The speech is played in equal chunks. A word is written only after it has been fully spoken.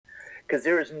Because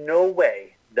there is no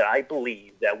way that I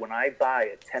believe that when I buy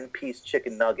a 10-piece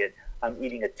chicken nugget, I'm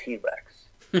eating a T-Rex.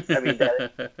 I mean,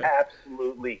 that is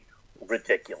absolutely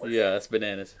ridiculous. Yeah, that's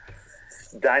bananas.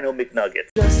 Dino McNuggets.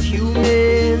 Just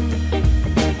human,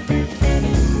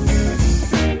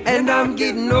 and I'm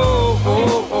getting old,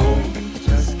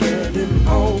 just getting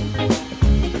old,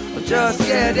 just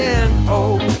getting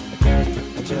old,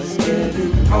 just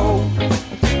getting old.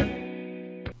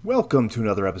 Welcome to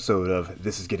another episode of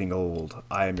This Is Getting Old.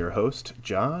 I am your host,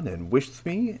 John, and with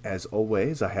me, as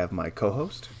always, I have my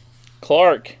co-host,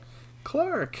 Clark.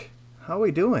 Clark. How are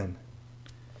we doing?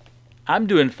 I'm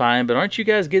doing fine, but aren't you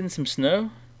guys getting some snow?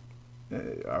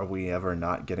 Are we ever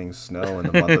not getting snow in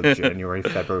the month of January,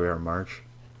 February, or March?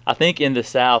 I think in the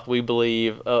South, we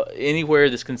believe anywhere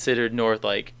that's considered north,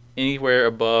 like anywhere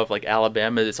above like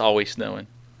Alabama, it's always snowing.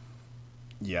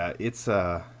 Yeah, it's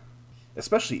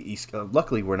especially east.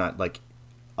 Luckily, we're not like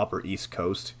upper East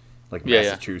Coast, like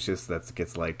Massachusetts. That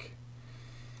gets like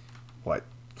what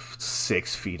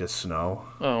 6 feet of snow.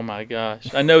 Oh my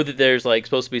gosh! I know that there's like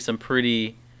supposed to be some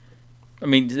pretty. I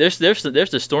mean, there's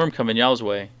the storm coming y'all's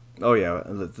way. Oh yeah,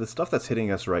 the stuff that's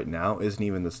hitting us right now isn't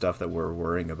even the stuff that we're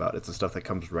worrying about. It's the stuff that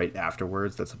comes right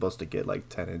afterwards that's supposed to get like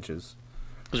 10 inches.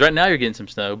 Because right now you're getting some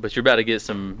snow, but you're about to get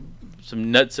some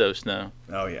nutso snow.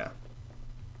 Oh yeah.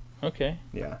 Okay.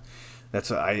 Yeah,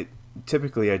 that's I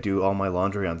typically do all my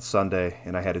laundry on Sunday,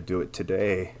 and I had to do it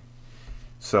today.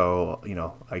 So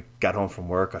I got home from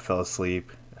work, I fell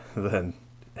asleep, then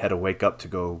had to wake up to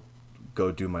go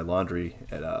do my laundry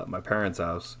at my parents'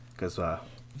 house because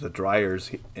the dryers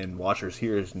and washers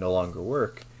here no longer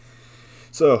work.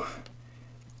 So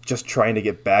just trying to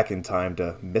get back in time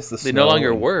to miss the snow. They no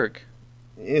longer work.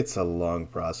 It's a long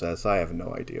process. I have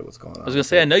no idea what's going on. I was gonna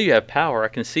say, I know you have power. I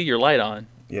can see your light on.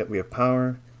 Yep, we have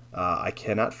power. I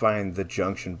cannot find the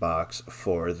junction box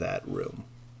for that room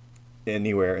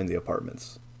anywhere in the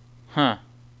apartments. Huh.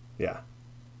 Yeah.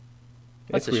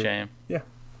 That's a shame. Yeah,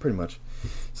 pretty much.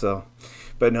 So,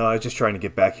 but no, I was just trying to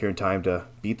get back here in time to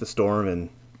beat the storm and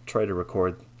try to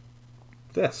record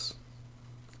this.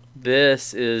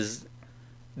 This is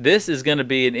going to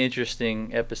be an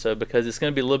interesting episode because it's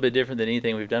going to be a little bit different than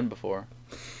anything we've done before.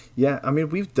 Yeah, I mean,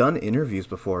 we've done interviews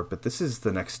before, but this is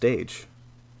the next stage.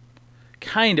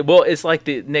 Kind of. Well, it's like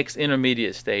the next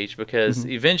intermediate stage because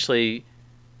eventually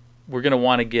we're going to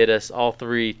want to get us all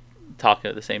three talking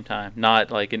at the same time, not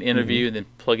like an interview and then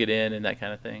plug it in and that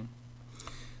kind of thing.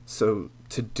 So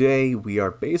today we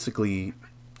are basically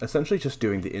essentially just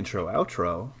doing the intro,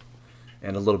 outro,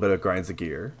 and a little bit of Grinds of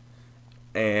Gear.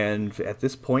 And at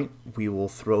this point, we will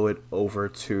throw it over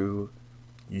to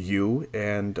you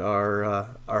and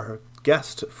our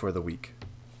guest for the week.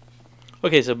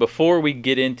 Okay, so before we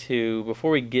get to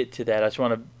that, I just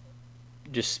want to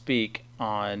just speak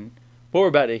on what we're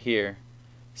about to hear.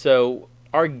 So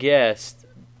our guest,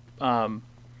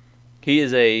 he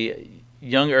is a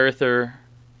young earther,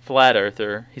 flat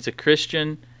earther. He's a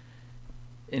Christian,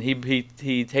 and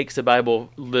he takes the Bible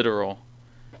literal.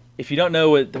 If you don't know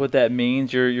what that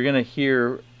means, you're going to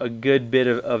hear a good bit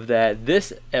of that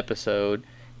this episode.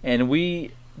 And we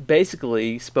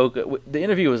basically spoke. The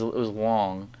interview was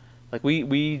long. Like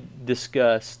we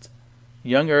discussed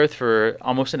young Earth for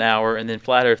almost an hour, and then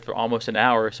flat Earth for almost an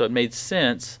hour. So it made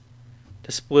sense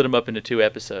to split them up into 2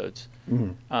 episodes.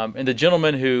 And the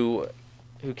gentleman who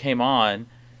came on,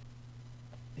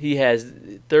 he has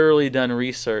thoroughly done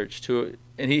research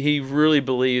and he really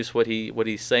believes what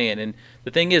he's saying. And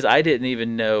the thing is, I didn't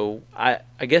even know. I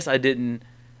guess I didn't.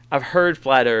 I've heard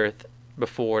flat Earth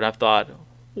before, and I've thought,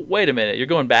 wait a minute, you're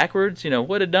going backwards.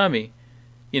 What a dummy.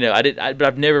 But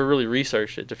I've never really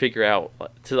researched it to figure out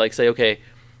to say, okay,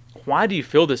 why do you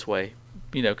feel this way?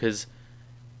 Because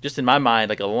just in my mind,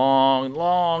 like a long,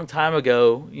 long time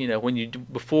ago, when you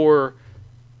before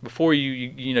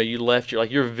you left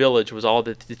your village was all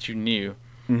that you knew.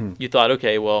 You thought,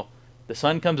 okay, well, the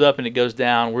sun comes up and it goes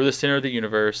down. We're the center of the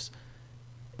universe.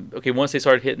 Okay, once they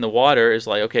started hitting the water, it's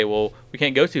like, okay, well, we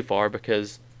can't go too far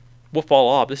because we'll fall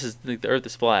off. The Earth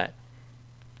is flat.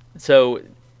 So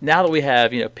now that we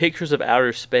have pictures of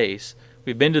outer space,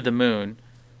 we've been to the moon.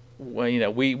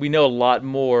 Well, we know a lot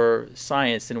more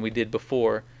science than we did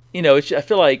before. I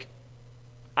feel like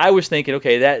I was thinking,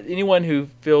 okay, that anyone who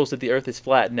feels that the Earth is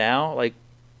flat now, like,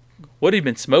 what have you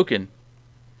been smoking?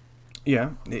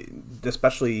 Yeah,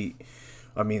 especially,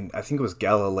 I mean, I think it was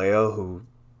Galileo who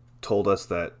told us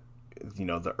that,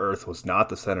 the Earth was not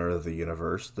the center of the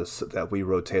universe, that we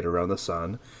rotate around the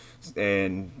sun.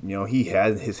 And, he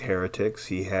had his heretics,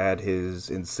 he had his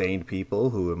insane people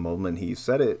who, the moment he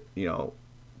said it,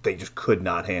 they just could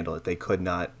not handle it. They could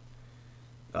not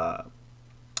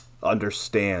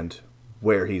understand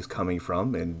where he's coming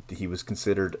from, and he was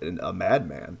considered a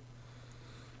madman.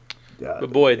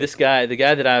 But boy, this guy, the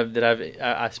guy that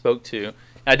I spoke to,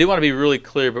 I do want to be really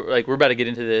clear. But like we're about to get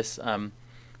into this,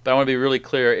 but I want to be really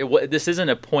clear. This isn't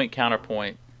a point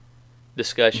counterpoint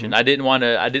discussion. I didn't want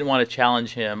to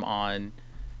challenge him on.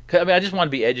 I mean, I just want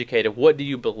to be educated. What do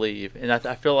you believe? And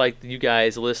I feel like you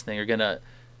guys listening are gonna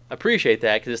appreciate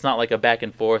that, because it's not like a back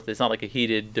and forth. It's not like a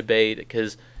heated debate.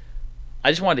 Because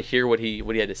I just wanted to hear what he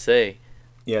had to say.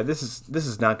 Yeah, this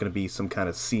is not going to be some kind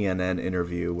of CNN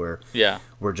interview where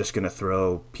we're just going to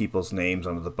throw people's names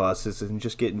under the buses and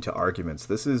just get into arguments.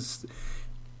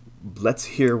 Let's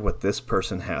hear what this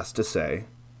person has to say.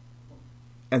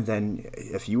 And then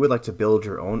if you would like to build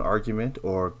your own argument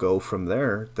or go from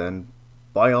there, then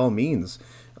by all means,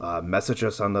 message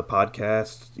us on the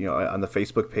podcast, on the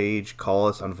Facebook page, call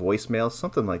us on voicemail,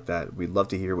 something like that. We'd love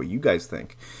to hear what you guys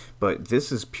think. But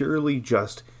this is purely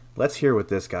just, let's hear what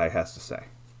this guy has to say.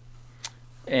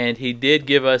 And he did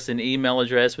give us an email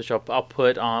address, which I'll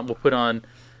put on. We'll put on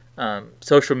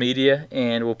social media,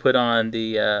 and we'll put on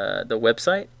the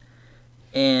website.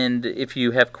 And if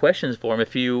you have questions for him,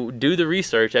 if you do the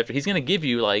research after, he's going to give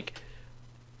you like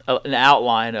an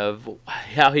outline of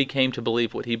how he came to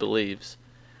believe what he believes.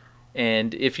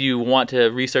 And if you want to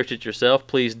research it yourself,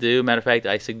 please do. Matter of fact,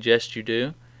 I suggest you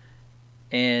do.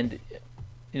 And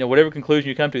whatever conclusion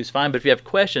you come to is fine. But if you have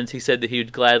questions, he said that he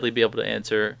would gladly be able to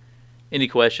answer any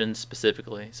questions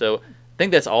specifically. So I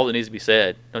think that's all that needs to be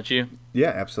said, don't you?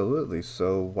 Yeah, absolutely.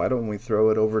 So why don't we throw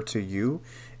it over to you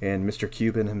and Mr.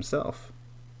 Cuban himself?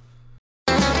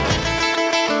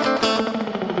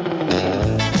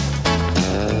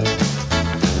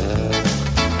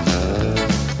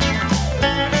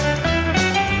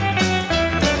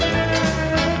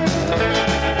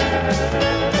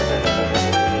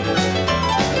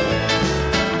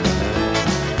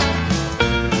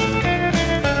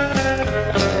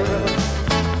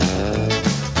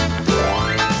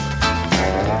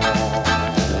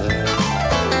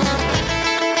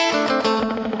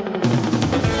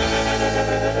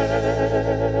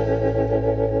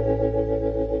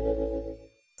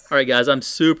 All right, guys, I'm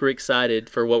super excited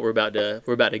for what we're about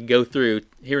to go through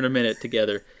here in a minute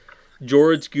together.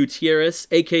 George Gutierrez,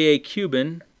 aka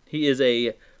Cuban, he is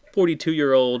a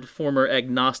 42-year-old former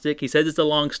agnostic. He says it's a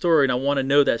long story, and I want to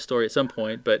know that story at some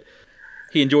point, but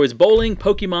he enjoys bowling,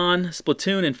 Pokemon,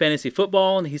 Splatoon, and fantasy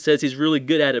football, and he says he's really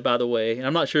good at it, by the way. And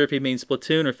I'm not sure if he means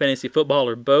Splatoon or fantasy football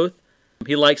or both.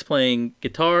 He likes playing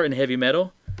guitar and heavy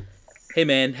metal. Hey,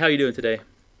 man, how are you doing today?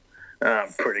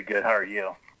 I'm pretty good. How are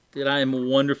you? Dude, I am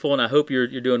wonderful, and I hope you're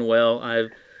doing well.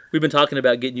 We've been talking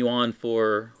about getting you on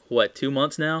for, 2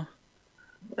 months now?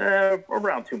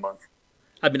 Around 2 months.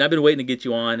 I've been waiting to get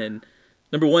you on, and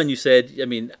number one, you said,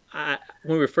 when I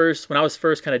was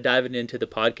first kind of diving into the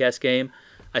podcast game,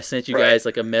 I sent you guys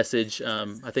like a message,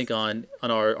 I think on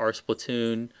our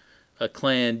Splatoon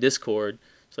clan Discord.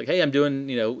 It's like, hey, I'm doing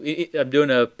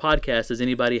a podcast. Does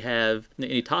anybody have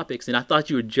any topics? And I thought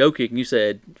you were joking. You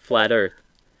said flat Earth.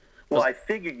 Well, I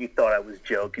figured you thought I was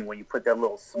joking when you put that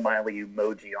little smiley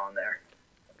emoji on there.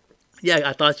 Yeah,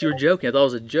 I thought you were joking. I thought it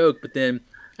was a joke, but then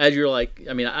as you're like,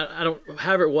 I don't,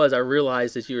 however it was, I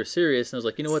realized that you were serious, and I was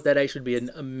like, you know what, that actually would be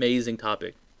an amazing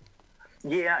topic.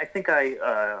 Yeah, I think I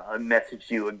messaged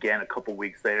you again a couple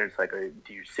weeks later. It's like,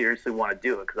 do you seriously want to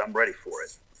do it? Because I'm ready for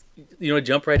it. You want to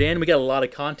jump right in? We got a lot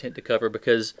of content to cover,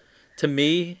 because to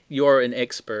me, you're an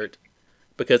expert,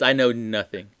 because I know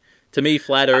nothing. To me,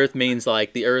 flat Earth means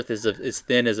like the Earth is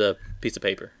thin as a piece of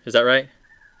paper. Is that right?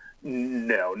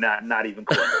 No, not even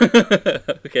close.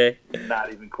 Okay.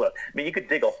 Not even close. I mean, you could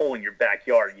dig a hole in your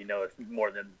backyard, it's more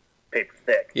than paper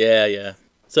thick. Yeah.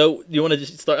 So you want to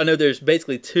just start? I know there's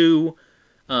basically two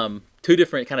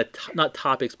different kind of not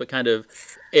topics, but kind of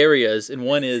areas, and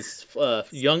one is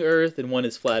young Earth, and one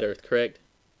is flat Earth. Correct.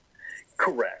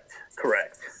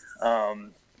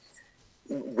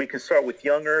 We can start with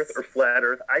young Earth or flat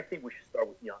Earth. I think we should start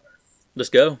with young Earth. Let's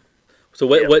go. So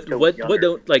what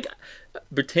don't, like,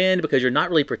 pretend, because you're not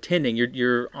really pretending.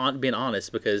 You're being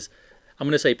honest, because I'm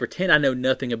going to say pretend I know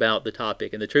nothing about the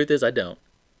topic, and the truth is I don't.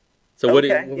 So we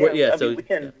can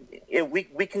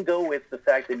go with the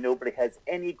fact that nobody has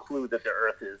any clue that the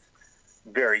Earth is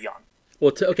very young.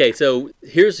 Well, okay. So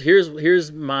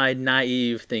here's my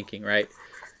naive thinking, right?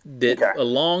 That a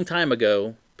long time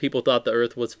ago, people thought the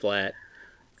Earth was flat.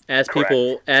 As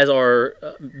our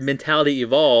mentality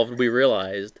evolved, we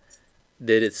realized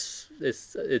that it's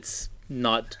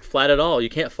not flat at all. You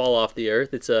can't fall off the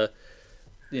Earth. It's a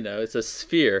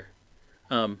sphere.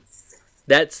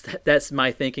 That's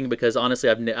my thinking, because honestly,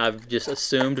 I've just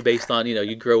assumed based on,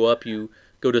 you grow up, you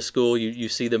go to school, you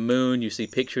see the moon, you see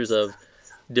pictures of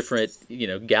different,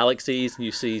 galaxies, and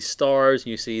you see stars,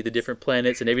 and you see the different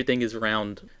planets, and everything is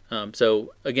round.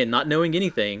 So again, not knowing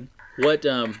anything, what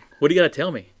do you got to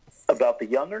tell me About the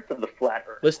young Earth or the flat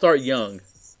Earth? Let's start young.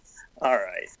 All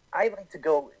right. I like to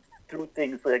go through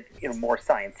things like in a more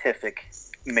scientific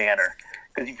manner.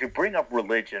 Because if you bring up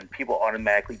religion, people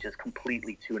automatically just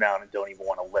completely tune out and don't even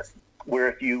want to listen. Where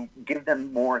if you give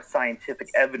them more scientific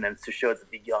evidence to show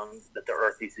that the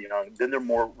Earth is young, then they're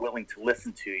more willing to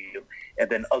listen to you. And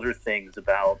then other things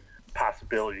about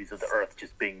possibilities of the Earth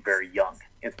just being very young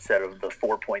instead of the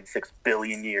 4.6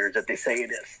 billion years that they say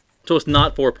it is. So it's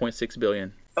not 4.6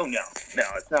 billion. Oh no, it's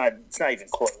not. It's not even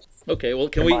close. Okay, well,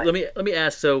 let me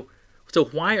ask. So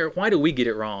why do we get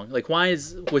it wrong? Like, why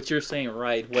is what you're saying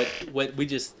right? What we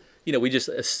just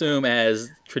assume as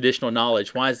traditional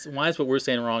knowledge. Why is what we're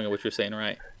saying wrong and what you're saying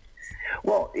right?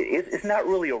 Well, it's not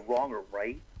really a wrong or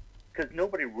right, because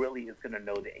nobody really is going to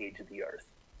know the age of the Earth.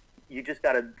 You just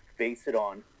got to base it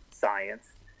on science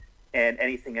and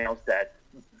anything else that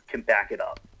can back it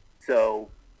up. So,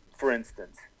 for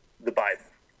instance, the Bible.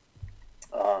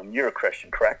 You're a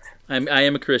Christian, correct? I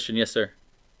am a Christian, yes, sir.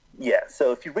 Yeah,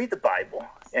 so if you read the Bible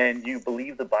and you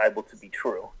believe the Bible to be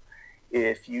true,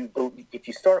 if you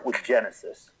start with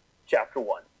Genesis chapter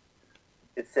 1,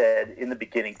 it said, in the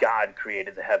beginning, God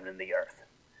created the heaven and the earth.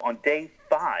 On day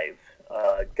 5,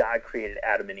 God created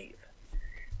Adam and Eve.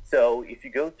 So if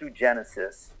you go through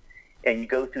Genesis and you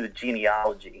go through the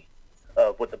genealogy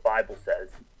of what the Bible says,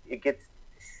 it gets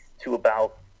to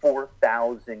about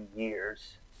 4,000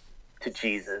 years to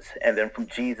Jesus, and then from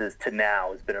Jesus to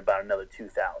now has been about another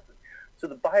 2,000. So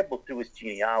the Bible, through its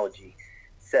genealogy,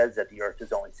 says that the earth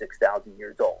is only 6,000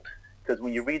 years old. Because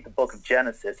when you read the book of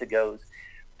Genesis, it goes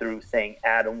through saying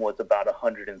Adam was about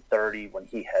 130 when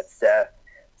he had Seth.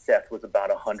 Seth was about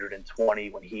 120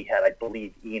 when he had, I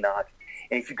believe, Enoch.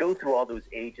 And if you go through all those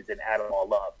ages and add them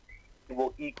all up, it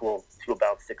will equal to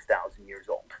about 6,000 years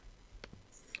old.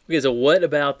 Okay, so what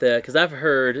about that? Because I've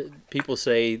heard people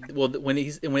say, well, when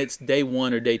it's day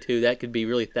 1 or day 2, that could be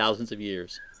really thousands of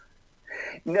years.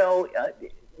 No,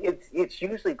 it's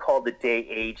usually called the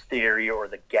day-age theory or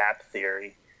the gap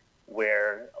theory,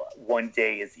 where one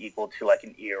day is equal to like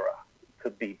an era. It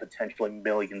could be potentially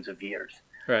millions of years.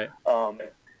 Right.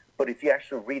 But if you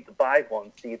actually read the Bible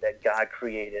and see that God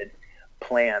created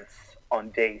plants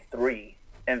on day 3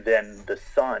 and then the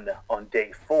sun on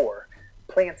day 4,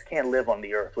 plants can't live on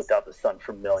the earth without the sun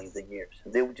for millions of years.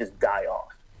 They would just die off.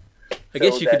 I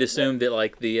guess you could assume that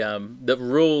like the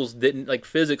rules didn't, like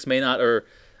physics may not, or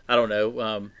I don't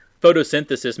know,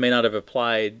 photosynthesis may not have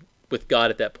applied with God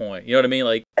at that point. You know what I mean?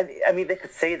 Like, I mean, they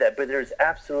could say that, but there's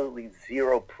absolutely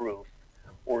zero proof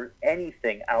or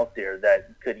anything out there that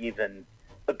could even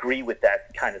agree with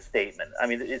that kind of statement. I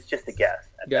mean, it's just a guess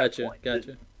at that point.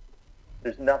 Gotcha.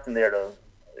 There's nothing there to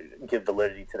give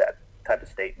validity to that type of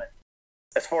statement.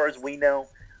 As far as we know,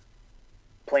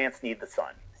 plants need the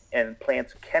sun, and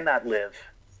plants cannot live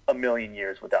a million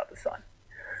years without the sun.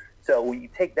 So when you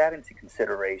take that into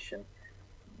consideration,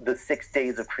 the 6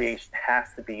 days of creation has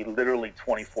to be literally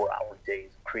 24-hour days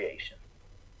of creation.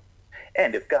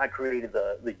 And if God created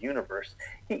the universe,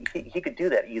 he could do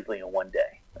that easily in one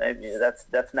day. I mean,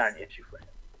 that's not an issue for him.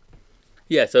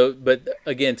 Yeah. So, but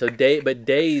again,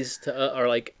 days are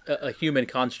like a human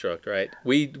construct, right?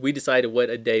 We decided what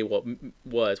a day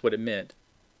was, what it meant.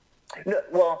 No,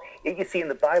 well, you see in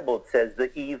the Bible it says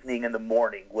the evening and the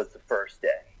morning was the first day,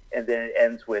 and then it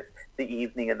ends with the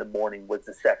evening and the morning was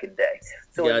the second day.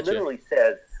 So It literally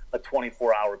says a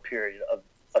 24-hour period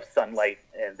of sunlight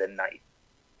and then night.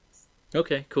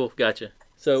 Okay, cool, gotcha.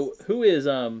 So who is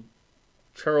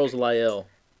Charles Lyell?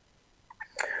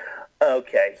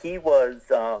 Okay, he was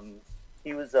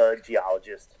a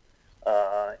geologist,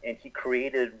 and he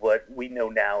created what we know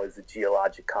now as the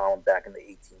geologic column back in the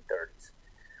 1830s.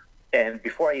 And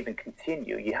before I even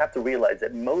continue, you have to realize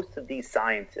that most of these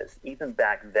scientists, even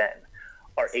back then,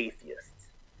 are atheists.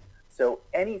 So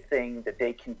anything that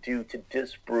they can do to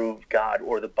disprove God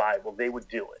or the Bible, they would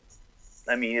do it.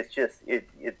 I mean, it's just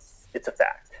it's a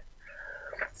fact.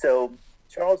 So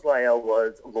Charles Lyell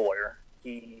was a lawyer.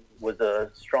 He was a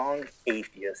strong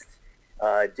atheist,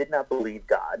 did not believe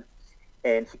God,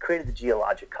 and he created the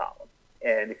geologic column.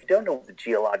 And if you don't know what the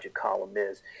geologic column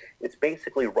is, it's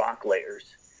basically rock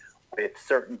layers with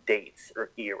certain dates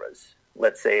or eras.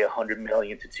 Let's say 100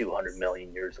 million to 200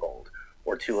 million years old,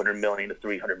 or 200 million to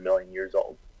 300 million years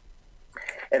old.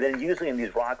 And then usually in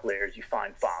these rock layers, you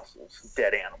find fossils,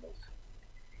 dead animals.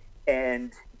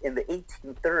 And in the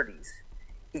 1830s,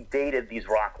 he dated these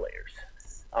rock layers.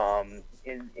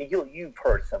 And you've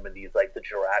heard some of these, like the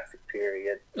Jurassic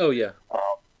period. Oh, yeah.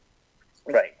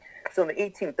 Right. So in the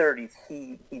 1830s,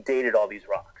 he dated all these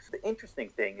rocks. The interesting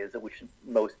thing is, that which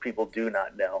most people do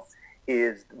not know,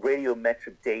 is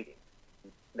radiometric dating.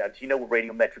 Now, do you know what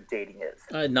radiometric dating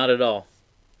is? Not at all.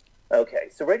 Okay,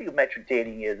 so radiometric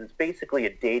dating is basically a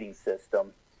dating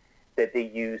system that they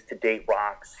use to date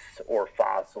rocks or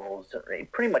fossils or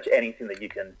pretty much anything that you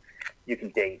can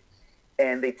date.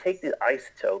 And they take the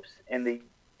isotopes and they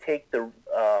take the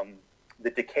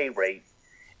decay rate,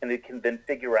 and they can then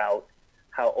figure out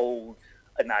how old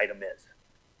an item is.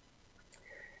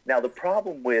 Now, the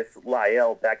problem with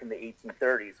Lyell back in the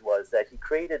 1830s was that he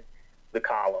created the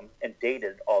column and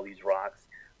dated all these rocks,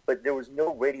 but there was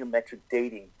no radiometric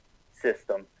dating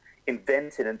system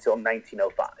invented until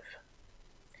 1905.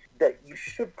 That you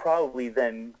should probably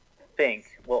then think,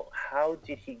 well, how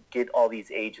did he get all these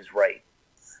ages right?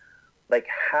 Like,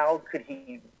 how could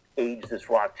he age this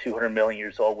rock 200 million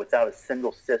years old without a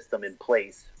single system in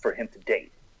place for him to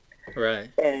date? Right.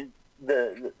 And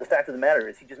the fact of the matter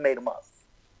is, he just made them up.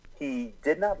 He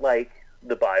did not like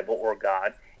the Bible or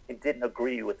God, and didn't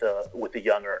agree with the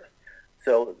young Earth.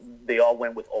 So they all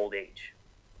went with old age.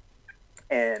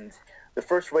 And the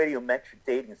first radiometric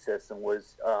dating system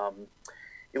was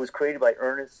it was created by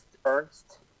Ernst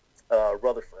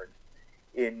Rutherford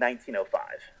in 1905.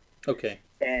 Okay.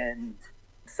 And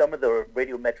some of the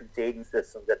radiometric dating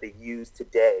systems that they use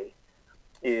today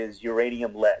is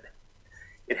uranium lead.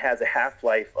 It has a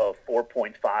half-life of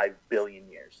 4.5 billion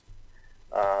years.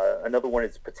 Another one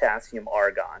is potassium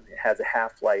argon. It has a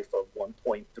half-life of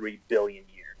 1.3 billion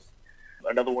years.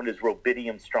 Another one is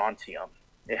rubidium strontium.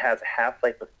 It has a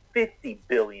half-life of 50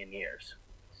 billion years.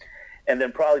 And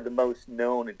then probably the most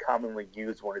known and commonly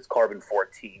used one is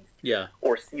carbon-14. Yeah.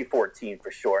 Or C14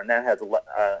 for short, and that has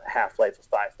a half-life of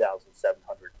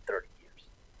 5,730 years.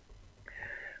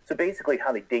 So basically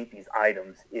how they date these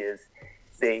items is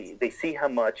they see how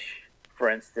much, for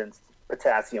instance,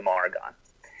 potassium argon.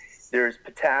 There's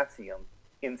potassium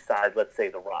inside, let's say,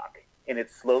 the rock, and it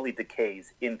slowly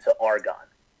decays into argon.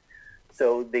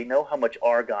 So they know how much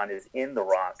argon is in the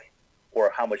rock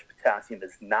or how much potassium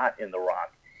is not in the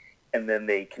rock, and then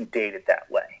they can date it that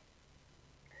way.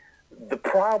 The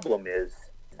problem is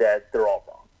that they're all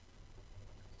wrong.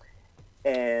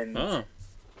 And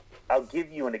I'll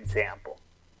give you an example.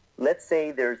 Let's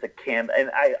say there's a candle,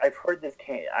 and I've heard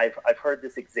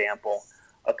this example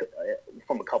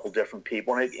from a couple different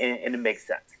people, and it makes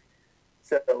sense.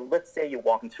 So let's say you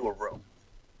walk into a room,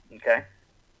 okay,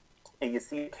 and you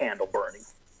see a candle burning.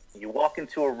 You walk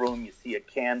into a room, you see a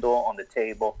candle on the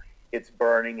table, it's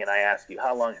burning, and I ask you,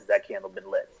 how long has that candle been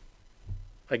lit?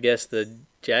 I guess the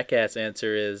jackass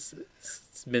answer is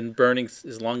it's been burning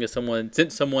since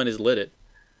someone has lit it.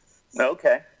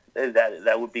 Okay,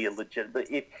 that would be a legit. But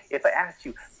if I asked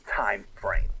you time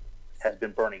frame, has it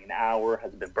been burning an hour?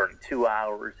 Has it been burning 2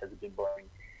 hours? Has it been burning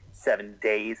 7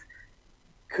 days?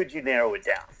 Could you narrow it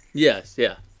down? Yes,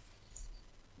 yeah.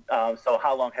 So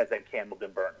how long has that candle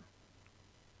been burning?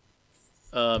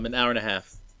 An hour and a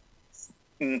half.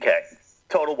 Okay,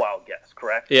 total wild guess,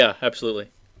 correct? Yeah, absolutely.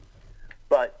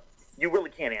 But you really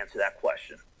can't answer that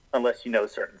question unless you know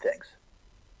certain things,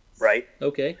 right?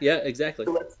 Okay, yeah, exactly.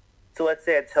 So let's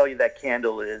say I tell you that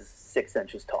candle is 6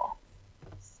 inches tall.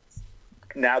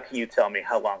 Now can you tell me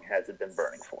how long has it been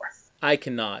burning for? I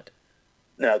cannot.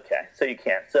 Okay, so you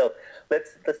can't. So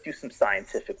let's do some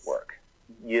scientific work.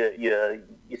 You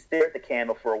stare at the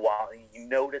candle for a while, and you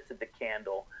notice that the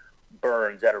candle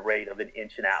burns at a rate of 1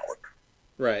 inch an hour.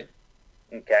 Right.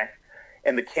 Okay?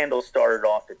 And the candle started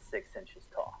off at 6 inches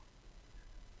tall.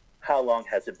 How long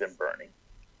has it been burning?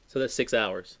 So that's 6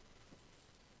 hours.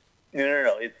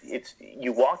 No. It's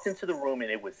you walked into the room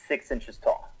and it was 6 inches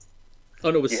tall.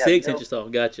 Oh no, it was 6 inches tall.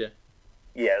 Gotcha.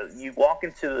 Yeah, you walk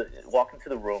into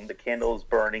the room, the candle is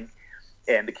burning,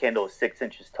 and the candle is 6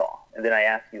 inches tall. And then I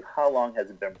ask you, how long has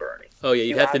it been burning? Oh yeah,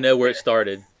 you have to know where it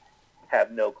started.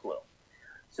 Have no clue.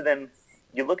 So then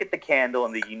you look at the candle,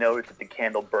 and then you notice that the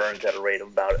candle burns at a rate of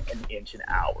about 1 inch an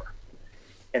hour.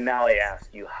 And now I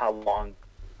ask you, how long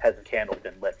has the candle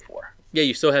been lit for? Yeah,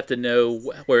 you still have to know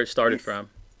where it started from.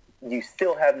 You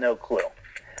still have no clue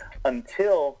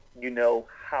until you know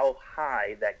how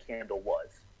high that candle was.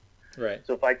 Right.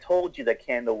 So if I told you that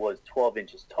candle was 12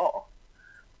 inches tall,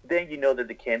 then you know that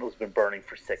the candle's been burning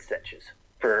for 6 inches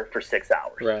for 6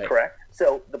 hours. Right. Correct?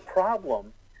 So the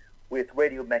problem with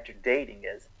radiometric dating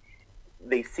is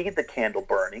they see the candle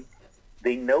burning.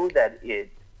 They know that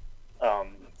it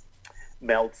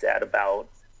melts at about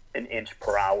 1 inch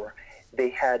per hour. They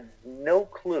had no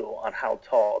clue on how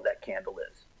tall that candle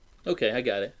is. Okay, I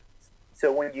got it.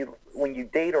 So when you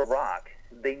date a rock,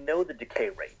 they know the decay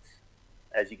rates.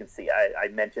 As you can see, I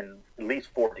mentioned at least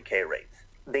 4 decay rates.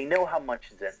 they know how much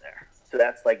is in there. So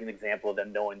that's like an example of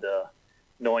them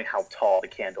knowing how tall the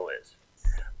candle is.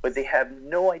 But they have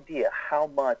no idea how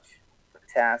much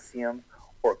potassium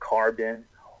or carbon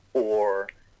or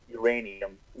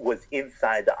uranium was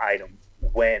inside the item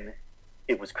when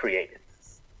it was created.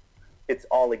 It's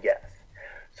all a guess.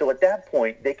 So at that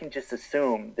point, they can just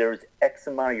assume there's X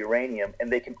amount of uranium, and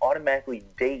they can automatically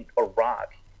date a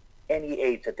rock any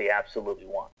age that they absolutely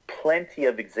want. Plenty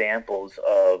of examples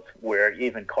of where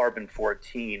even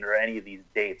carbon-14 or any of these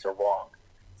dates are wrong.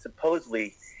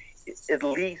 Supposedly, at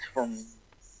least from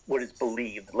what is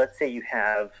believed, let's say you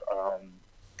have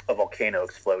a volcano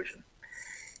explosion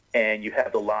and you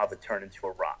have the lava turn into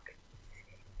a rock.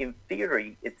 In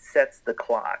theory, it sets the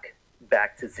clock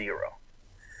back to 0.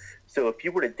 So if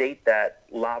you were to date that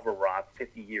lava rock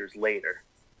 50 years later,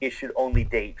 it should only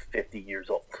date 50 years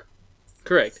old.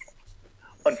 Correct.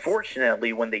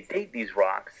 Unfortunately, when they date these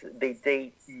rocks, they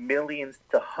date millions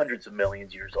to hundreds of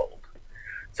millions years old.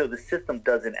 So the system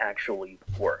doesn't actually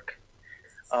work.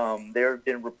 There have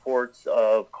been reports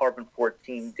of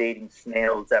carbon-14 dating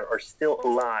snails that are still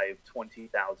alive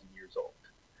 20,000 years old.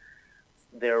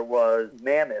 There was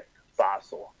mammoth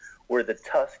fossil where the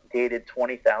tusk dated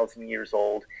 20,000 years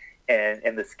old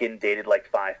and the skin dated like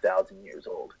 5,000 years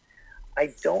old.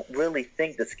 I don't really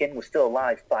think the skin was still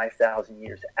alive 5,000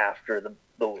 years after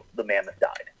the mammoth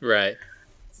died. Right.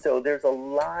 So there's a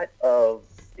lot of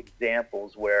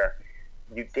examples where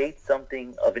you date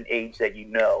something of an age that you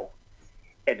know,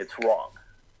 and it's wrong.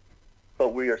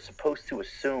 But we are supposed to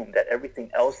assume that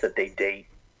everything else that they date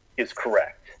is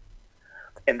correct.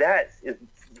 And that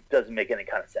doesn't make any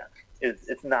kind of sense.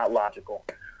 It's not logical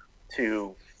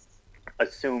to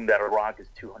assume that a rock is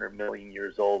 200 million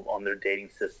years old on their dating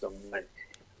system when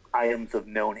items of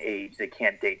known age they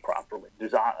can't date properly.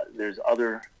 There's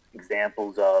other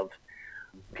examples of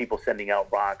people sending out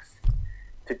rocks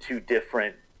to 2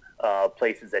 different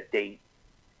places that date,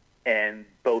 and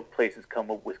both places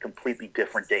come up with completely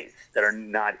different dates that are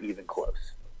not even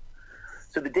close.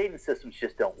 So the dating systems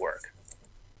just don't work.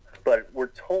 But we're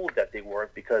told that they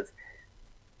work because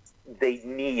they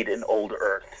need an old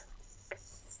Earth.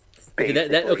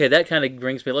 Okay, that kind of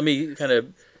brings me. Let me kind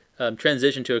of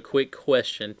transition to a quick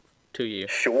question to you.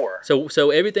 Sure. So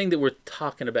everything that we're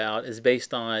talking about is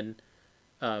based on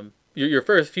your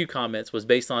first few comments was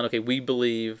based on, okay, we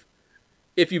believe,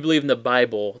 if you believe in the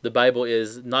Bible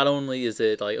is not only is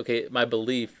it like, okay, my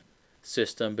belief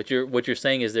system, but what you're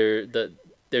saying is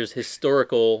there's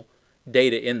historical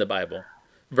data in the Bible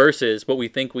versus what we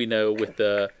think we know with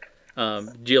the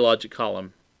geologic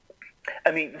column.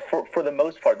 I mean, for the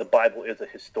most part, the Bible is a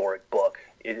historic book.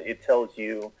 It tells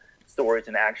you stories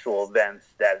and actual events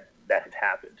that have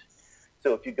happened.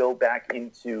 So if you go back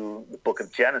into the book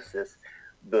of Genesis,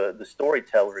 the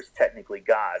storyteller is technically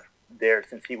God there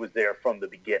since he was there from the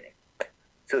beginning.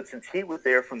 So since he was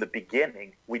there from the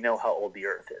beginning, we know how old the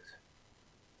earth is.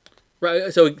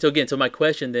 Right. So again, my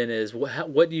question then is,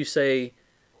 what do you say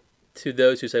to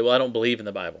those who say, well, I don't believe in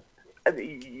the Bible? I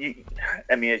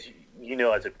mean, as you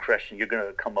know, as a Christian, you're going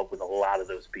to come up with a lot of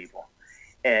those people.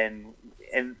 And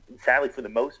sadly, for the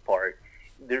most part,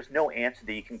 there's no answer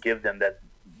that you can give them that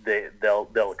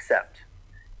they'll accept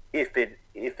if it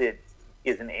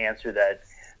is an answer that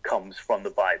comes from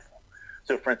the Bible.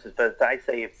 So, for instance, if I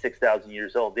say it's 6,000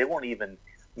 years old,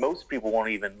 most people won't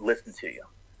even listen to you.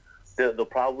 They'll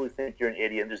probably think you're an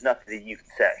idiot, and there's nothing that you can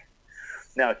say.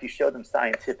 Now, if you show them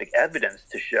scientific evidence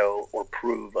to show or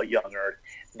prove a young Earth,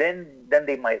 then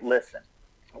they might listen.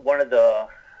 One of the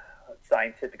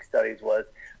scientific studies was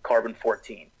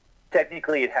carbon-14.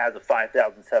 Technically, it has a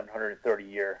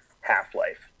 5,730-year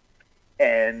half-life.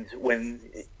 And when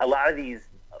a lot of these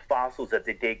fossils that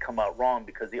they date come out wrong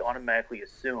because they automatically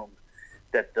assume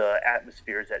that the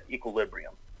atmosphere is at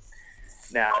equilibrium.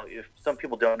 Now, if some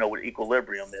people don't know what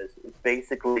equilibrium is, it's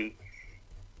basically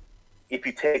if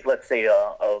you take, let's say,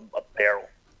 a barrel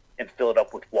and fill it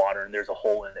up with water and there's a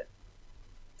hole in it,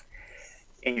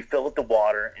 and you fill it with the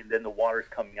water and then the water is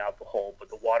coming out the hole, but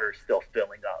the water is still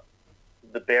filling up.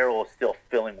 The barrel is still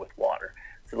filling with water.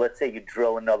 So let's say you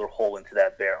drill another hole into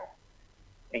that barrel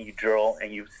and you drill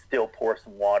and you still pour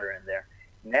some water in there.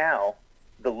 Now,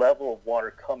 the level of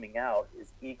water coming out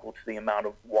is equal to the amount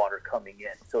of water coming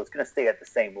in. So it's going to stay at the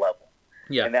same level.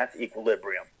 Yeah. And that's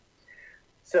equilibrium.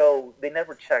 So they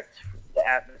never checked the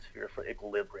atmosphere for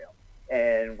equilibrium.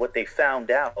 And what they found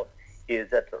out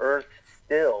is that the Earth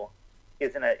still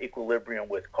isn't at equilibrium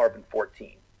with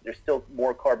carbon-14. There's still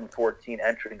more carbon-14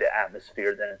 entering the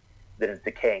atmosphere than is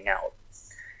decaying out.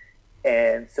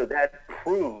 And so that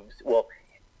proves, well,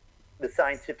 the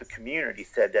scientific community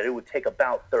said that it would take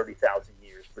about 30,000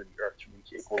 years for the Earth to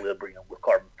reach equilibrium with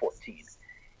carbon-14.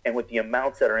 And with the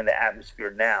amounts that are in the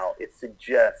atmosphere now, it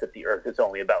suggests that the Earth is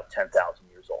only about 10,000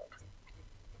 years old.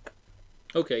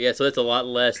 Okay, yeah, so that's a lot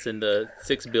less than the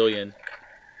 6 billion.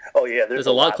 Oh yeah, there's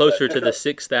a lot closer to the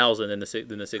 6,000 than the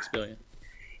 6 billion.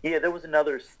 Yeah, there was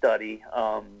another study.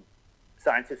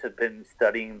 Scientists have been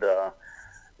studying the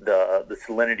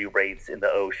salinity rates in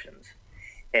the oceans,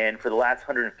 and for the last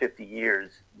 150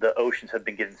 years, the oceans have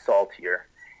been getting saltier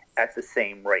at the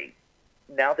same rate.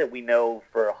 Now that we know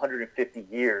for 150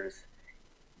 years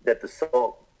that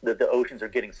the oceans are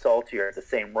getting saltier at the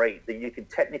same rate, then you can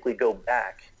technically go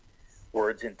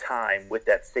backwards in time with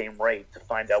that same rate to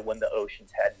find out when the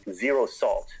oceans had zero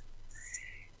salt.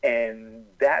 And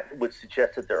that would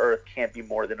suggest that the Earth can't be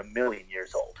more than 1 million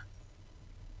years old.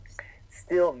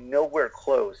 Still nowhere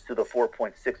close to the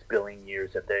 4.6 billion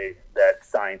years that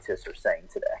scientists are saying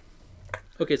today.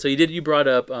 Okay, so you brought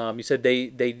up you said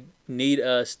they need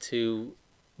us to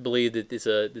believe that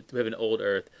that we have an old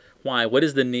Earth. Why? What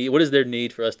is the need? What is their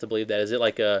need for us to believe that? Is it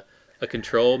like a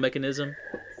control mechanism?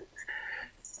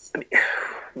 I mean,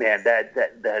 man,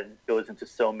 that goes into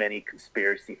so many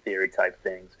conspiracy theory type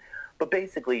things. But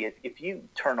basically, if you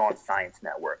turn on Science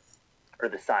Network or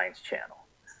the Science Channel,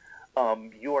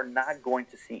 you are not going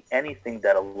to see anything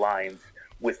that aligns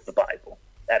with the Bible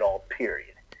at all,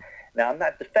 period. Now, I'm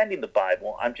not defending the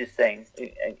Bible. I'm just saying,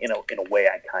 in a way,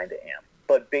 I kind of am.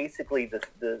 But basically,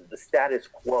 the status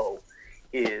quo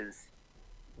is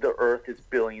the Earth is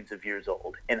billions of years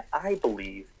old. And I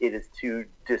believe it is to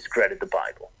discredit the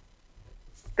Bible.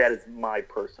 That is my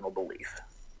personal belief.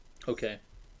 Okay.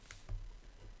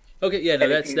 Okay, yeah, no,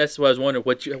 that's what I was wondering,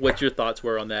 what your thoughts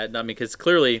were on that. I mean, because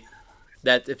clearly,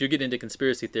 that if you're getting into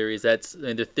conspiracy theories, they're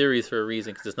theories for a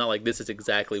reason, because it's not like this is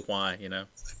exactly why, you know?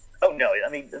 Oh, no, I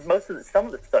mean, some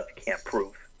of the stuff you can't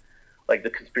prove, like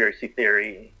the conspiracy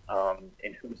theory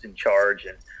and who's in charge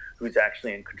and who's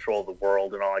actually in control of the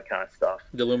world and all that kind of stuff.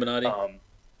 The Illuminati?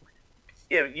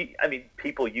 Yeah, I mean,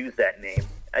 people use that name.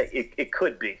 It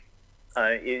could be.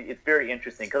 It's very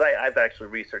interesting, because I've actually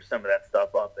researched some of that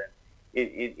stuff up, and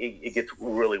it gets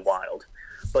really wild.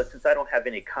 But since I don't have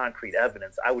any concrete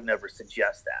evidence, I would never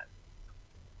suggest that.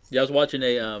 Yeah, I was watching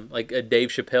a Dave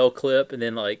Chappelle clip, and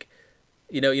then on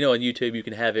YouTube you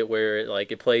can have it where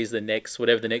it plays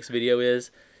whatever the next video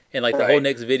is, and the whole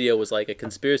next video was like a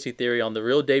conspiracy theory on the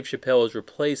real Dave Chappelle was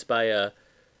replaced by a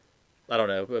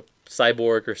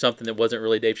cyborg or something that wasn't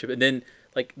really Dave Chappelle. And then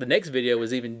the next video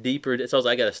was even deeper, so I was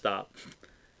like, I gotta stop.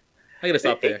 I gotta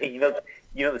stop there. You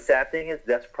know the sad thing is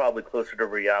that's probably closer to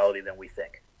reality than we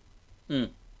think.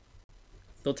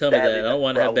 Don't tell me that. I don't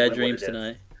want to have bad dreams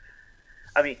tonight.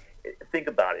 I mean, think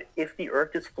about it. If the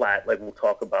Earth is flat, like we'll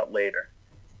talk about later,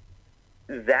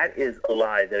 that is a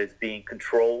lie that is being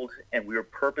controlled, and we are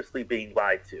purposely being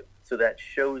lied to. So that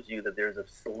shows you that there's a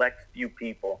select few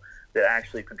people that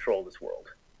actually control this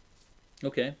world.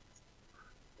 Okay.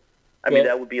 I mean,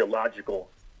 that would be a logical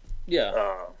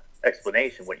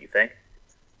explanation. What do you think?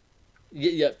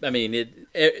 Yeah, I mean,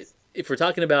 if we're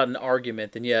talking about an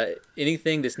argument, then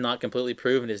anything that's not completely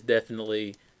proven is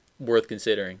definitely worth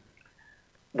considering.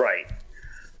 Right.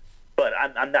 But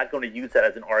I'm not going to use that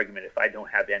as an argument if I don't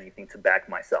have anything to back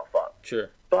myself up. Sure.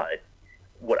 But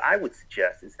what I would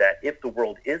suggest is that if the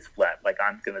world is flat, like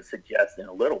I'm going to suggest in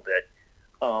a little bit,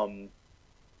 and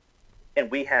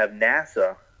we have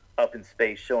NASA up in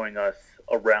space showing us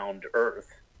around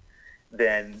Earth,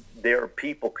 then there are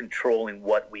people controlling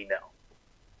what we know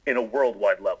in a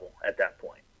worldwide level at that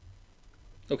point.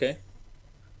 Okay.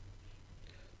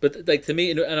 But to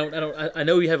me, I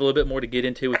know you have a little bit more to get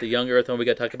into with the young Earth, and we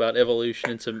got to talk about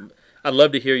evolution and some. I'd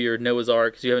love to hear your Noah's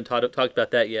Ark, because you haven't talked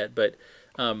about that yet. But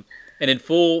and in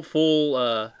full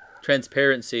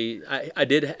transparency, I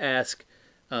did ask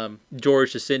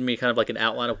George to send me kind of like an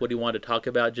outline of what he wanted to talk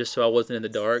about, just so I wasn't in the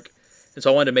dark. And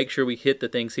so I wanted to make sure we hit the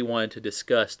things he wanted to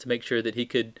discuss, to make sure that he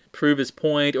could prove his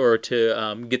point, or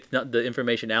to get the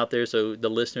information out there so the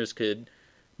listeners could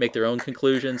make their own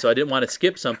conclusions. So I didn't want to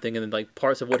skip something, and then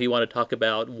parts of what he wanted to talk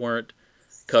about weren't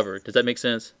covered. Does that make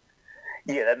sense?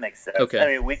 Yeah, that makes sense. Okay.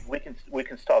 I mean, we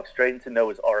can talk straight into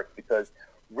Noah's Ark, because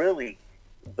really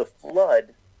the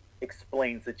flood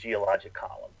explains the geologic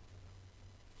column.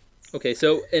 Okay,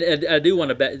 so and I do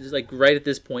want to just right at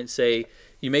this point say,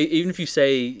 even if you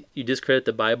say you discredit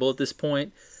the Bible at this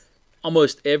point,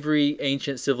 almost every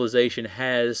ancient civilization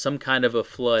has some kind of a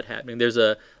flood happening. There's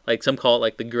some call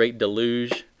it the Great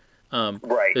Deluge.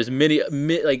 Right. There's many,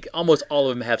 almost all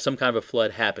of them have some kind of a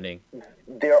flood happening.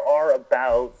 There are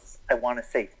about, I want to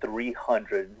say,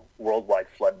 300 worldwide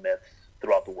flood myths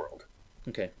throughout the world.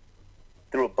 Okay.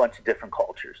 Through a bunch of different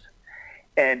cultures.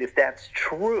 And if that's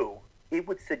true, it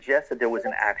would suggest that there was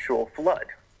an actual flood.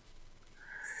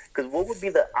 Because what would be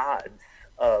the odds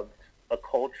of a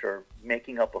culture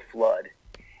making up a flood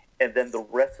and then the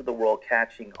rest of the world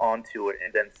catching onto it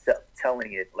and then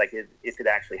telling it like if it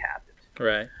actually happened?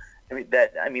 Right.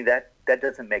 That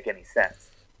doesn't make any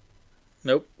sense.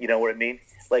 Nope. You know what I mean?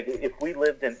 Like if we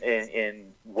lived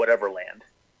in whatever land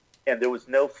and there was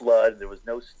no flood, there was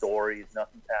no stories,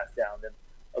 nothing passed down, then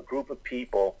a group of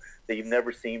people that you've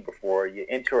never seen before, you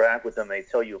interact with them, they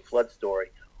tell you a flood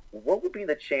story. What would be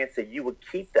the chance that you would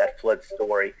keep that flood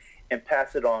story and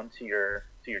pass it on to your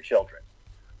children,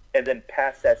 and then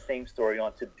pass that same story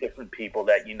on to different people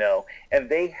that you know, and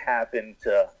they happen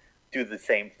to do the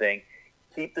same thing,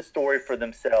 keep the story for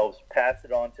themselves, pass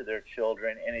it on to their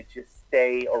children, and it just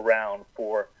stay around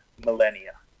for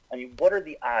millennia? I mean, what are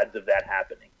the odds of that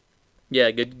happening?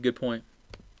 Yeah, good point.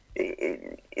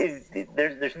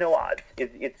 There's no odds.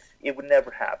 It would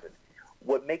never happen.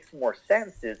 What makes more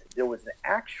sense is there was an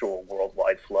actual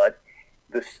worldwide flood.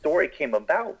 The story came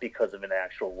about because of an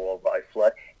actual worldwide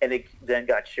flood, and it then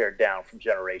got shared down from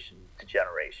generation to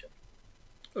generation.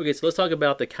 Okay, so let's talk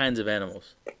about the kinds of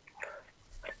animals.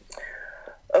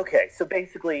 Okay, so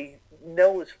basically,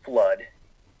 Noah's flood,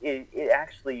 it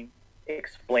actually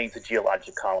explains the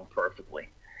geologic column perfectly.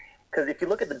 Because if you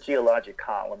look at the geologic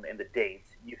column and the dates,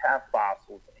 you have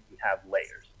fossils and you have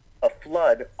layers. A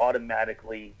flood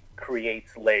automatically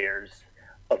creates layers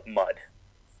of mud,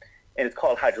 and it's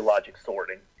called hydrologic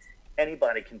sorting.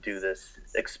 Anybody can do this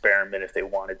experiment if they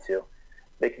wanted to.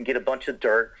 They can get a bunch of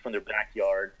dirt from their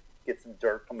backyard, get some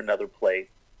dirt from another place,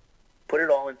 put it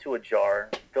all into a jar,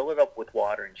 fill it up with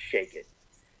water, and shake it.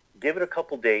 Give it a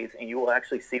couple days, and you will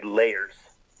actually see layers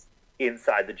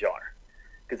inside the jar,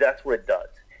 because that's what it does.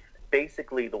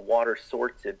 Basically, the water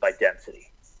sorts it by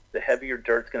density. The heavier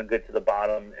dirt's going to go to the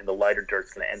bottom, and the lighter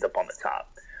dirt's going to end up on the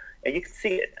top. And you can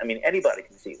see it. I mean, anybody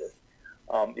can see this.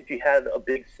 If you had a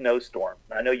big snowstorm,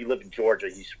 I know you live in Georgia,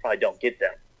 you probably don't get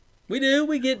them. We do.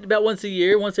 We get about once a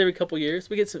year, once every couple years.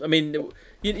 We get some. I mean,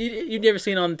 you've never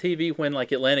seen on TV when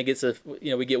like Atlanta gets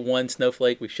we get one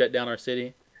snowflake, we shut down our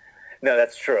city. No,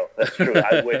 that's true. That's true.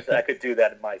 I wish I could do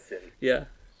that in my city. Yeah.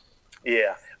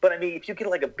 Yeah. But I mean, if you get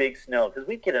like a big snow, because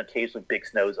we get occasionally big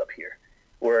snows up here,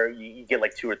 where you get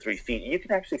like 2 or 3 feet, and you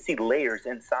can actually see layers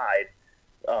inside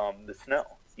the snow.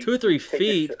 2 or 3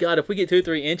 feet? God, if we get 2 or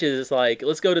 3 inches, it's like,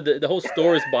 let's go to the whole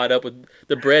store is bought up with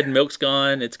the bread and milk's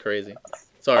gone. It's crazy.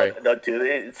 Sorry. No,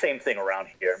 dude, same thing around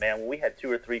here, man. When we had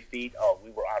 2 or 3 feet,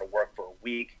 we were out of work for a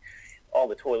week. All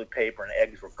the toilet paper and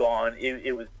eggs were gone.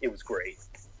 It was great.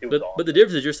 But the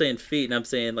difference is you're saying feet, and I'm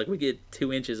saying like we get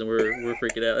 2 inches and we're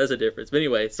freaking out. That's a difference. But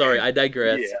anyway, sorry, I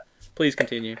digress. Yeah. Please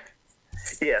continue.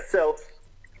 Yeah. So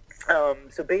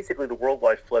basically, the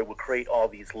worldwide flood would create all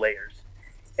these layers,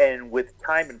 and with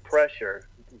time and pressure,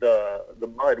 the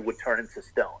mud would turn into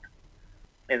stone,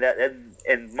 and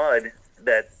mud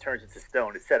that turns into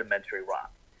stone is sedimentary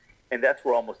rock, and that's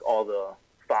where almost all the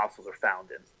fossils are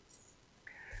found in.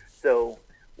 So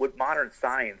what modern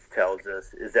science tells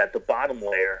us is that the bottom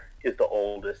layer is the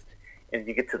oldest, and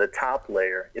you get to the top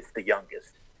layer, it's the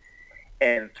youngest.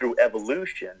 And through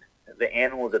evolution, the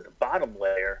animals at the bottom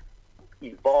layer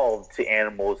evolved to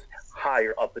animals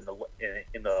higher up in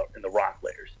the rock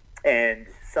layers. And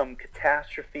some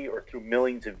catastrophe or through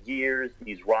millions of years,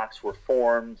 these rocks were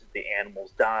formed, the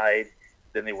animals died,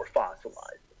 then they were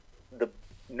fossilized. The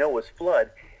Noah's flood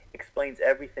explains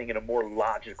everything in a more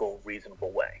logical,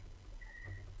 reasonable way.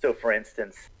 So, for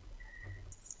instance,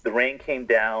 the rain came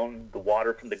down, the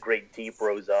water from the great deep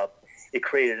rose up, it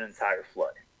created an entire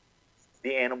flood.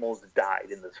 The animals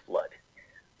died in this flood.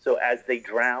 So as they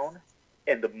drown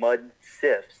and the mud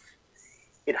sifts,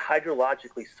 it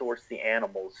hydrologically sorts the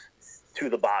animals to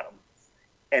the bottom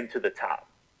and to the top.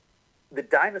 The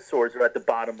dinosaurs are at the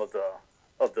bottom of the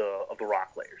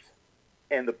rock layers,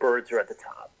 and the birds are at the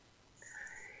top.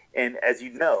 And as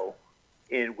you know,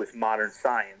 with modern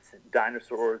science,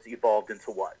 dinosaurs evolved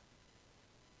into what?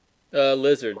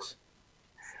 Lizards.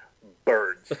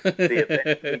 Birds.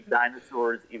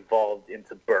 Dinosaurs evolved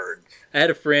into birds. I had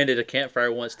a friend at a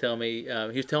campfire once tell me,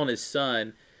 he was telling his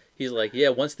son, he's like, yeah,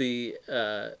 once the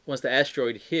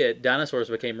asteroid hit, dinosaurs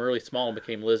became really small and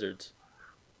became lizards.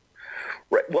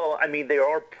 Right. Well, I mean, they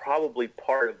are probably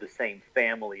part of the same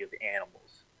family of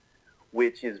animals,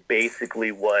 which is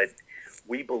basically what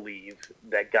we believe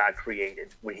that God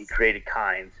created when he created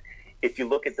kinds. If you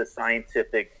look at the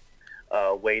scientific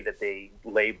way that they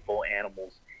label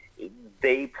animals,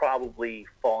 they probably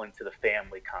fall into the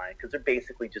family kind because they're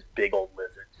basically just big old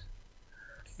lizards.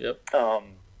 Yep.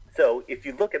 So if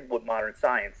you look at what modern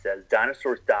science says,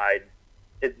 dinosaurs died,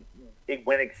 it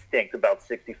went extinct about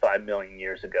 65 million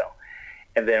years ago.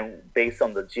 And then based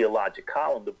on the geologic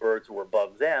column, the birds were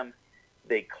above them.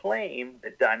 They claim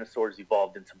that dinosaurs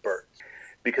evolved into birds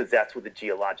because that's what the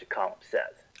geologic column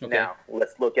says. Okay. Now,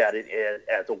 let's look at it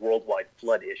as a worldwide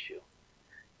flood issue.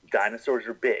 Dinosaurs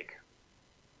are big.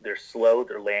 They're slow.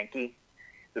 They're lanky.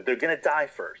 They're going to die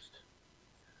first.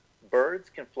 Birds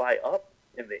can fly up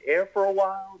in the air for a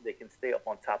while. They can stay up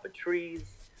on top of trees.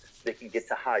 They can get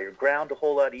to higher ground a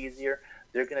whole lot easier.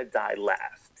 They're going to die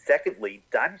last. Secondly,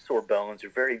 dinosaur bones are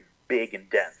very big and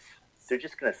dense. They're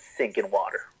just going to sink in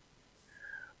water.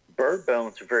 Bird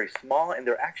bones are very small, and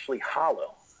they're actually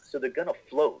hollow, so they're going to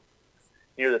float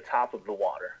near the top of the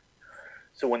water.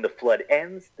 So when the flood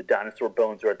ends, the dinosaur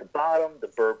bones are at the bottom, the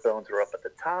bird bones are up at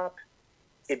the top.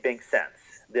 It makes sense.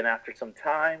 Then after some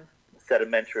time,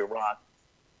 sedimentary rock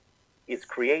is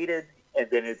created, and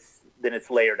then it's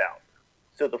layered out.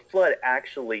 So the flood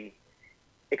actually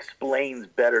explains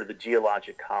better the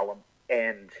geologic column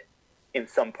and, in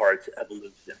some parts,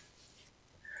 evolution.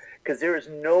 Because there is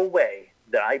no way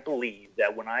that I believe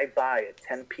that when I buy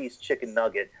a 10-piece chicken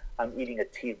nugget, I'm eating a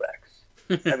T-Rex.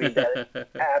 I mean, that is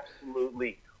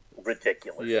absolutely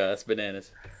ridiculous. Yeah, that's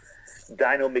bananas.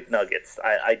 Dino McNuggets.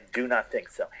 I do not think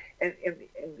so. And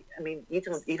I mean,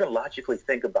 even logically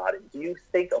think about it. Do you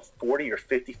think a 40 or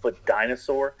 50-foot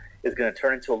dinosaur is going to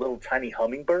turn into a little tiny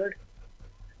hummingbird?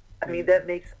 I mean, that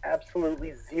makes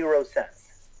absolutely zero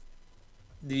sense.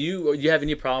 Do you have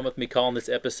any problem with me calling this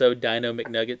episode Dino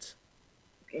McNuggets?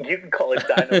 You can call it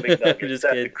Dino McNuggets. Just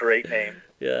That's kidding. a great name.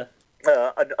 Yeah.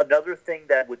 Another thing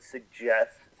that would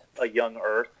suggest a young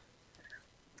Earth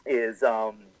is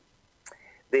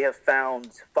they have found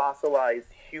fossilized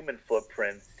human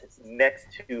footprints next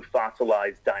to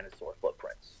fossilized dinosaur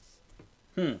footprints.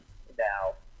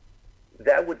 Now,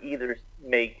 that would either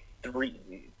make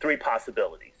three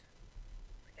possibilities.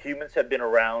 Humans have been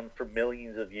around for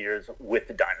millions of years with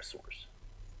the dinosaurs.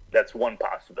 That's one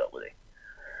possibility.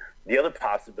 The other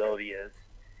possibility is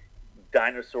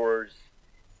dinosaurs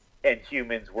and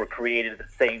humans were created at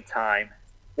the same time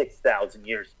 6,000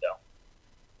 years ago.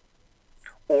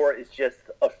 Or it's just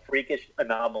a freakish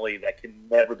anomaly that can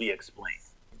never be explained.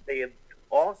 They have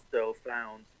also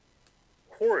found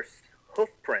horse hoof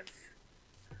prints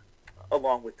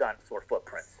along with dinosaur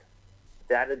footprints.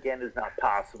 That, again, is not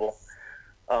possible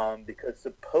because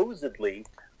supposedly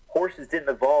horses didn't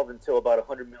evolve until about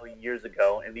 100 million years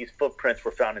ago, and these footprints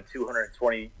were found in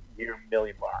 220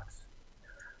 million rocks.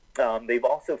 They've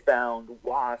also found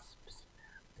wasps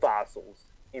fossils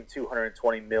in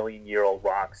 220 million year old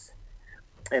rocks,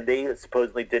 and they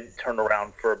supposedly didn't turn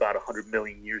around for about 100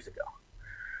 million years ago.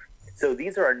 So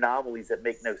these are anomalies that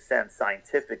make no sense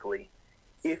scientifically.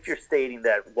 If you're stating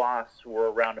that wasps were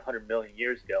around 100 million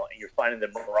years ago and you're finding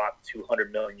them in rock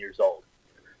 200 million years old,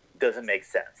 it doesn't make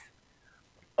sense.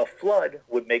 A flood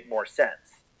would make more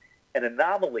sense. An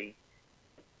anomaly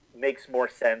makes more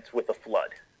sense with a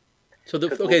flood. So so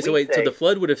the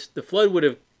flood would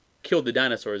have killed the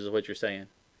dinosaurs, is what you're saying?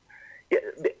 Yeah,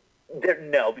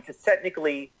 no, because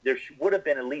technically there would have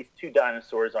been at least 2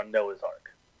 dinosaurs on Noah's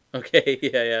Ark. Okay,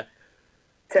 yeah.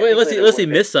 Well, unless he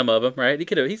missed some of them, right?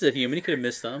 He's a human. He could have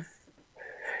missed some.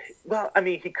 Well, I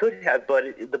mean, he could have,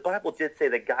 but the Bible did say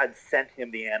that God sent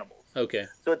him the animals. Okay.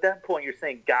 So at that point, you're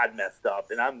saying God messed up,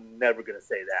 and I'm never going to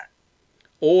say that.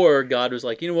 Or God was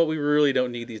like, you know what? We really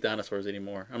don't need these dinosaurs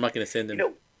anymore. I'm not going to send them. You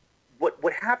know,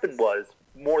 what happened was,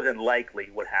 more than likely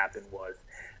what happened was,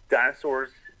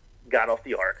 dinosaurs got off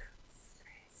the ark,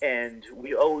 and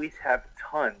we always have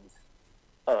tons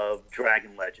of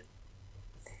dragon legend.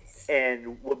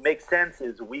 And what makes sense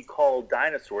is we called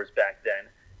dinosaurs back then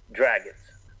dragons.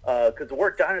 Because the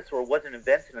word dinosaur wasn't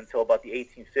invented until about the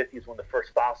 1850s when the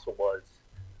first fossil was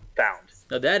found.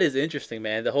 Now that is interesting,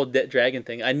 man. The whole dragon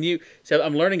thing. So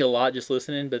I'm learning a lot just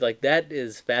listening, but like that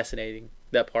is fascinating,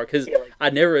 that part. Because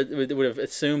I never would have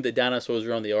assumed that dinosaurs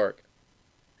were on the ark.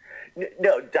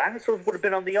 No, dinosaurs would have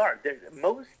been on the ark.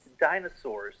 Most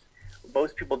dinosaurs,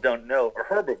 most people don't know, are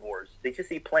herbivores. They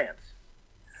just eat plants.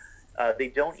 They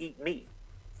don't eat meat.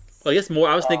 Well, I guess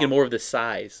I was thinking more of the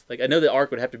size. Like I know the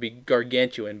ark would have to be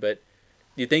gargantuan, but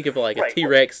you think of like a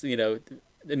T-Rex,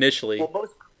 initially. Well,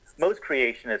 most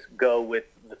creationists go with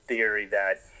the theory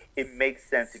that it makes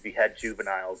sense if you had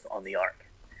juveniles on the ark.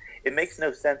 It makes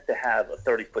no sense to have a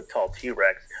 30-foot tall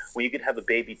T-Rex when you could have a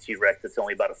baby T-Rex that's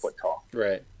only about a foot tall.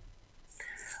 Right.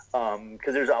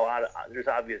 Because there's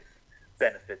obvious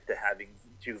benefits to having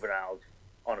juveniles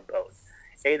on a boat.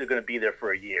 They're going to be there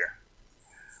for a year.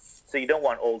 So you don't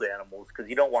want old animals because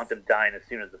you don't want them dying as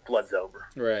soon as the flood's over.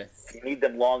 Right. You need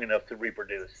them long enough to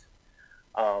reproduce.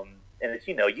 And as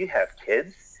you know, you have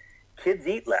kids. Kids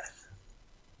eat less.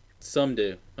 Some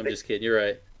do. I'm just kidding. You're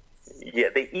right. Yeah,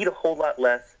 they eat a whole lot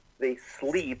less. They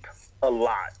sleep a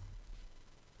lot.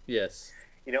 Yes.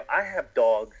 You know, I have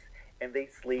dogs, and they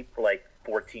sleep for like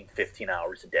 14, 15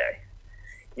 hours a day.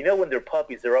 You know, when they're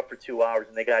puppies, they're up for 2 hours,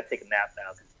 and they got to take a nap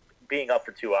now. 'Cause being up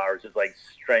for 2 hours is like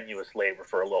strenuous labor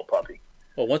for a little puppy.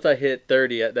 Well, once I hit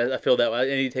 30, I feel that I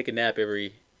need to take a nap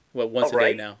once a day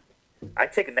right. now. I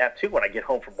take a nap, too, when I get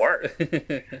home from work.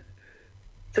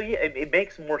 So, yeah, it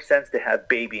makes more sense to have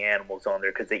baby animals on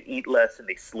there because they eat less and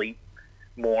they sleep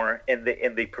more, and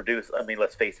they produce, I mean,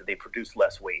 let's face it, they produce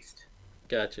less waste.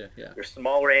 Gotcha, yeah. They're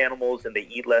smaller animals, and they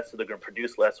eat less, so they're going to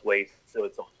produce less waste. So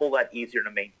it's a whole lot easier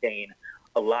to maintain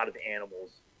a lot of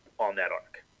animals on that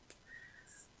ark.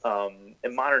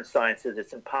 In modern science says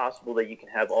it's impossible that you can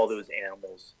have all those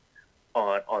animals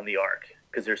on the ark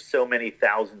because there's so many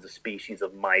thousands of species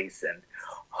of mice and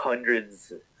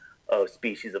hundreds of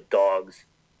species of dogs.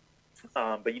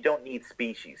 But you don't need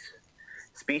species.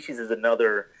 Species is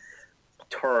another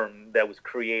term that was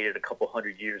created a couple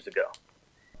hundred years ago.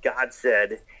 God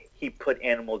said he put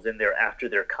animals in there after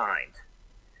their kind.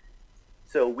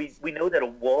 So we know that a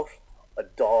wolf, a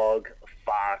dog, a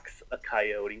fox, a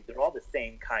coyote, they're all the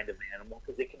same kind of animal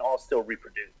because they can all still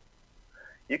reproduce.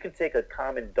 You can take a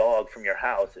common dog from your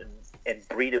house and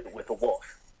breed it with a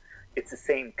wolf. It's the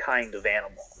same kind of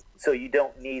animal. So you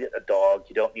don't need a dog,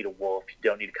 you don't need a wolf, you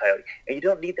don't need a coyote, and you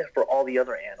don't need that for all the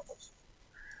other animals.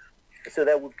 So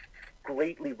that would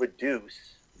greatly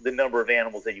reduce the number of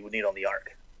animals that you would need on the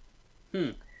ark.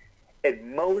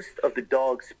 And most of the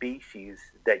dog species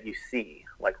that you see,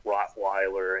 like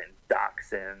Rottweiler and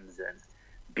Dachshunds and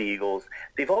Beagles,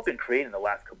 they've all been created in the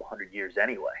last couple hundred years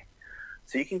anyway.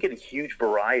 So you can get a huge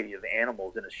variety of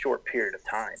animals in a short period of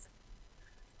time.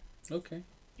 Okay.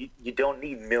 You don't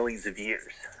need millions of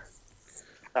years.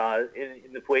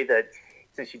 In the way that,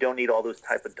 since you don't need all those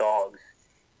type of dogs,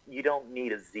 you don't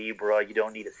need a zebra, you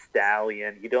don't need a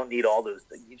stallion, you don't need all those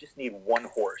things. You just need one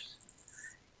horse.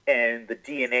 And the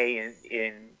DNA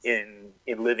in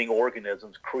living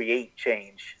organisms create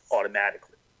change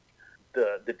automatically.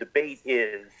 The debate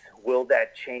is, will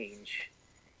that change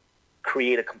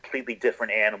create a completely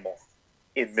different animal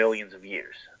in millions of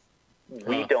years?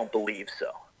 We don't believe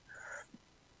so.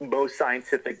 Most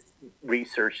scientific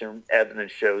research and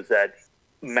evidence shows that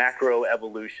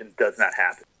macroevolution does not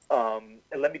happen.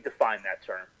 And let me define that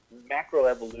term.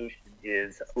 Macroevolution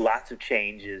is lots of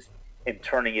changes and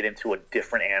turning it into a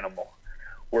different animal,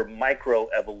 where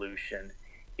microevolution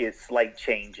is slight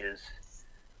changes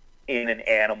in an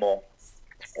animal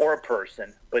or a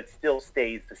person, but still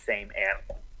stays the same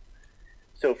animal.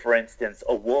 So, for instance,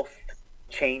 a wolf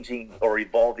changing or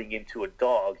evolving into a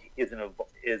dog is an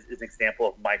example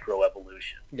of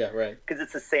microevolution. Yeah, right. Because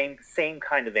it's the same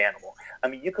kind of animal. I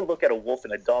mean, you can look at a wolf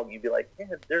and a dog and you'd be like, yeah,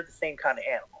 they're the same kind of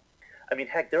animal. I mean,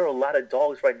 heck, there are a lot of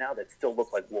dogs right now that still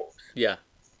look like wolves. Yeah.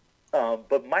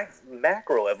 But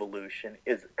macroevolution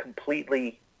is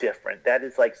completely different. That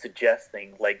is like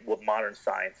suggesting, like what modern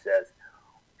science says,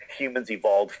 humans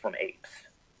evolved from apes.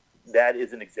 That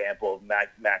is an example of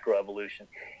macroevolution.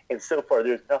 And so far,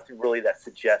 there's nothing really that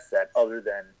suggests that other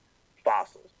than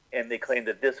fossils. And they claim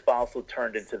that this fossil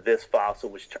turned into this fossil,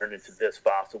 which turned into this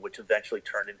fossil, which eventually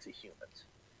turned into humans.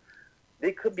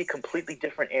 They could be completely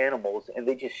different animals, and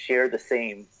they just share the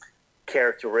same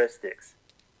characteristics.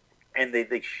 And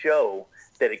they show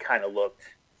that it kind of looked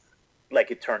like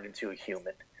it turned into a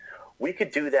human. We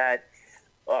could do that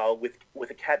with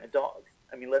a cat and a dog.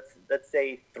 I mean, let's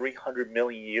say 300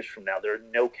 million years from now, there are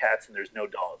no cats and there's no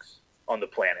dogs on the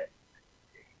planet.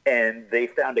 And they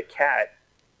found a cat,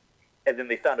 and then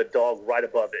they found a dog right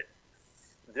above it.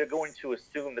 They're going to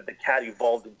assume that the cat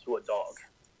evolved into a dog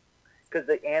because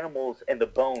the animals and the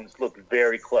bones look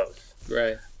very close.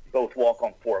 Right. Both walk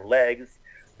on four legs.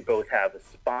 They both have a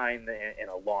spine and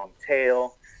a long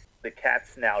tail. The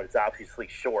cat's snout is obviously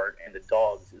short, and the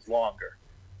dog's is longer.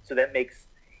 So that makes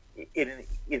it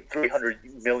in 300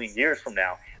 million years from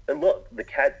now. But look, the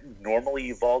cat normally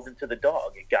evolved into the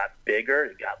dog. It got bigger,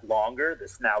 it got longer, the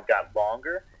snout got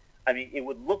longer. I mean, it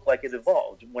would look like it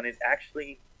evolved. When it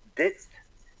actually didn't,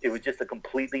 it was just a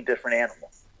completely different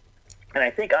animal. And I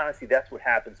think, honestly, that's what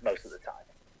happens most of the time.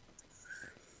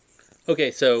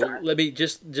 Okay, so let me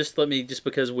just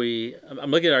because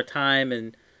I'm looking at our time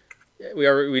and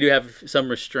we do have some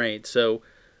restraints. So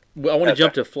I want to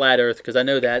jump to flat Earth because I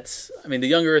know the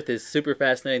young Earth is super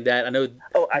fascinating. That I know.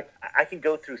 Oh, I can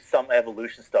go through some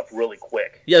evolution stuff really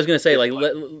quick. Yeah, I was gonna say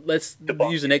let's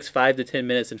use the next 5 to 10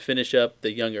 minutes and finish up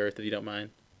the young Earth if you don't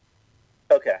mind.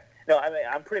 Okay. No, I mean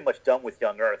I'm pretty much done with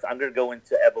young Earth. I'm gonna go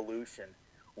into evolution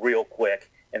real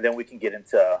quick, and then we can get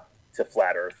into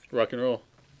flat Earth. Rock and roll.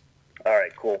 All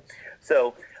right, cool.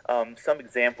 So Some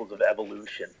examples of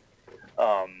evolution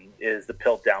is the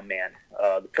Piltdown Man.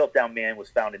 The Piltdown Man was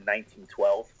found in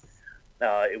 1912.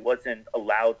 It wasn't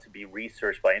allowed to be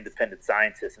researched by independent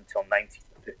scientists until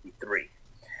 1953.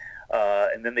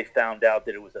 And then they found out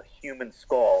that it was a human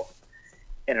skull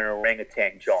and an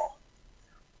orangutan jaw.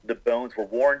 The bones were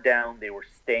worn down, they were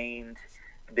stained,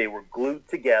 they were glued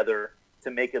together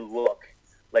to make it look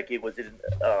like it was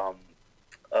a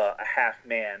half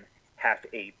man, half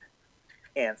ape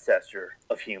ancestor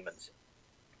of humans.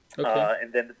 Okay.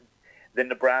 And then the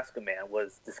Nebraska Man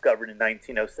was discovered in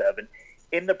 1907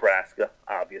 in Nebraska,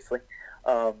 obviously.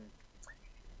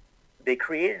 They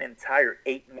created an entire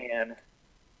 8-man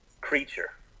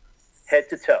creature, head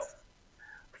to toe,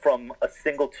 from a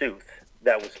single tooth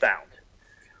that was found.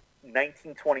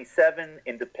 1927,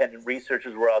 independent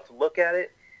researchers were out to look at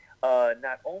it.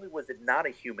 Not only was it not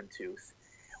a human tooth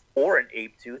or an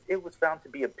ape tooth, it was found to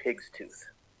be a pig's tooth.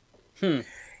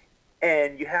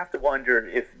 And you have to wonder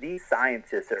if these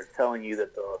scientists are telling you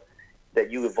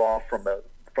that you evolved from an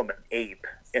ape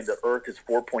and the Earth is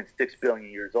 4.6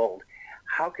 billion years old.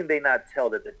 How can they not tell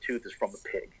that the tooth is from a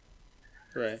pig?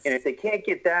 Right. And if they can't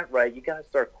get that right, you got to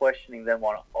start questioning them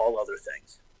on all other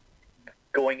things.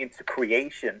 Going into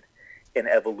creation and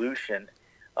evolution,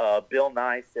 Bill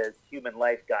Nye says human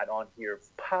life got on here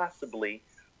possibly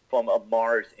from a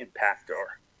Mars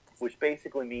impactor, which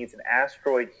basically means an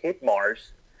asteroid hit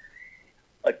Mars,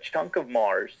 a chunk of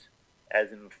Mars,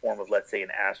 as in the form of, let's say,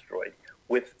 an asteroid,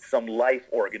 with some life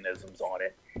organisms on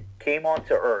it, came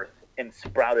onto Earth and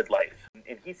sprouted life.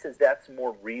 And he says that's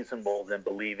more reasonable than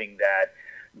believing that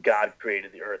God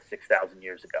created the Earth 6,000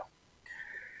 years ago.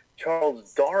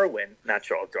 Charles Dawkins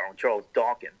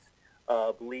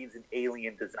believes in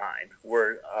alien design,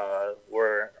 where a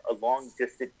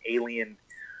long-distant alien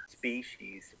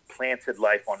species planted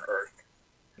life on Earth,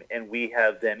 and we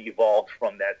have then evolved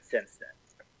from that since then.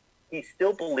 He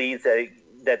still believes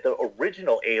that the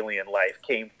original alien life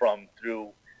came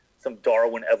through some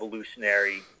Darwin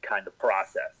evolutionary kind of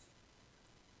process,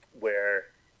 where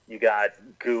you got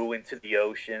goo into the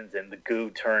oceans and the goo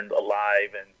turned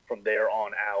alive, and from there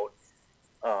on out,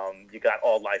 you got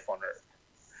all life on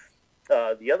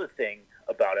Earth. The other thing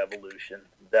about evolution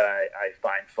that I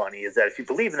find funny is that if you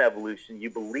believe in evolution, you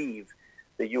believe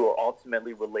that you are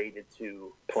ultimately related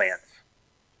to plants.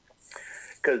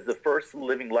 Because the first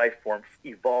living life form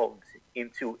evolved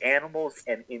into animals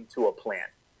and into a plant.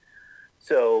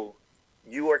 So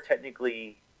you are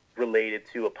technically related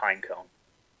to a pine cone.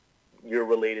 You're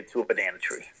related to a banana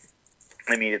tree.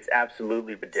 I mean, it's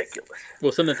absolutely ridiculous.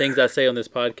 Well, some of the things I say on this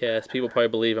podcast, people probably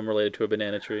believe I'm related to a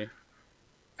banana tree.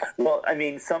 Well, I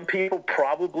mean, some people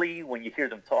probably, when you hear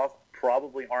them talk,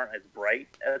 probably aren't as bright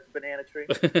as a banana tree.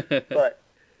 But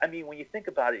I mean, when you think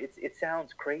about it, it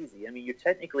sounds crazy. I mean, you're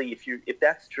technically, if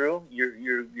that's true,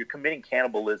 you're committing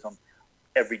cannibalism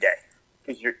every day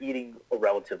because you're eating a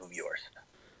relative of yours.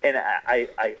 And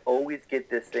I always get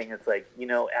this thing. It's like,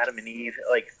 Adam and Eve.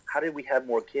 Like, how did we have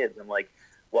more kids? I'm like,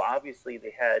 well, obviously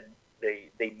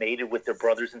they mated with their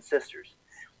brothers and sisters,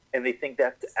 and they think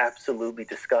that's absolutely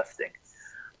disgusting.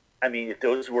 I mean, if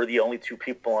those were the only two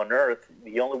people on Earth,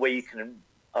 the only way you can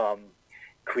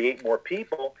create more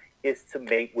people is to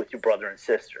mate with your brother and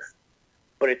sister.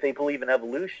 But if they believe in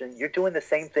evolution, you're doing the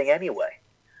same thing anyway.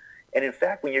 And in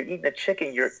fact, when you're eating a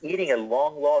chicken, you're eating a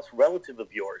long-lost relative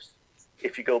of yours.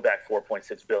 If you go back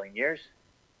 4.6 billion years,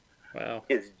 wow,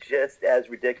 is just as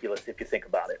ridiculous if you think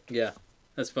about it. Yeah,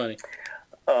 that's funny.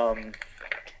 And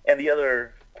the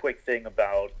other quick thing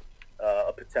about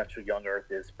a potential young Earth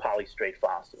is polystrate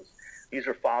fossils. These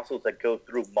are fossils that go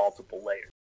through multiple layers.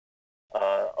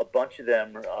 A bunch of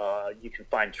them, you can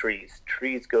find trees.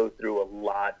 Trees go through a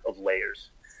lot of layers.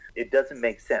 It doesn't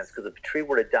make sense because if a tree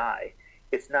were to die,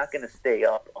 it's not going to stay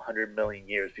up 100 million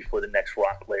years before the next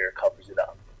rock layer covers it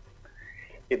up.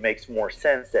 It makes more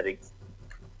sense that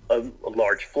a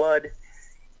large flood,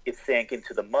 it sank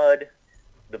into the mud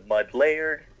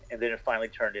layered, and then it finally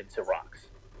turned into rocks.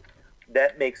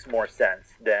 That makes more sense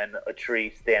than a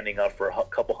tree standing up for a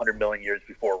couple 100 million years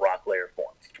before a rock layer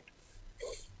forms.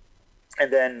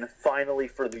 And then finally,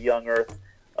 for the young Earth,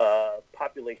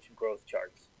 population growth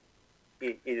charts.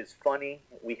 It is funny.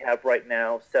 We have right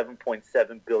now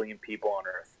 7.7 billion people on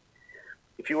Earth.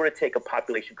 If you were to take a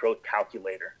population growth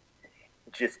calculator,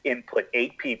 just input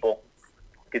 8 people,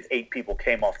 because 8 people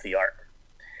came off the ark.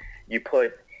 You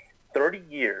put 30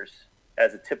 years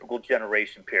as a typical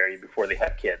generation period before they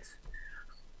have kids.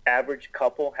 Average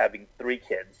couple having 3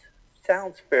 kids.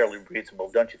 Sounds fairly reasonable,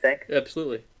 don't you think?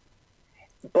 Absolutely.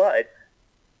 But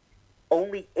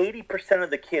only 80%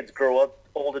 of the kids grow up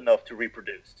old enough to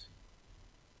reproduce.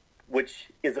 which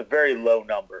is a very low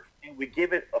number. And we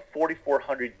give it a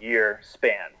 4,400 year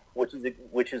span, which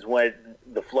is when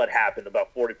the flood happened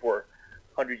about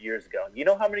 4,400 years ago. You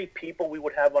know how many people we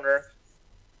would have on Earth?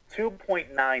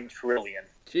 2.9 trillion.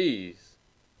 Jeez.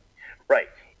 Right.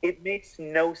 It makes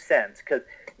no sense because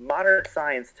modern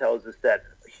science tells us that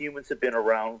humans have been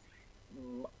around.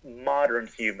 Modern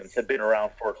humans have been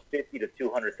around for 50 to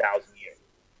 200,000 years.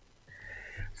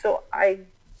 So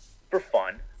for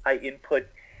fun, I input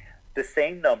the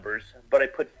same numbers, but I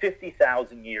put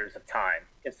 50,000 years of time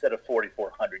instead of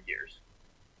 4,400 years.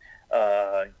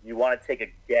 You want to take a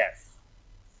guess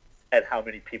at how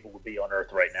many people would be on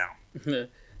Earth right now?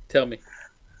 Tell me.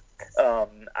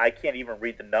 I can't even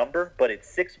read the number, but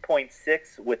it's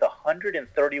 6.6 with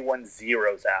 131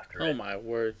 zeros after it. Oh my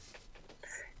word.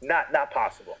 Not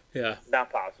possible. Yeah.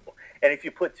 Not possible. And if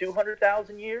you put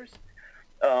 200,000 years,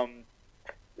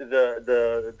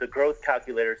 the growth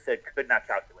calculator said could not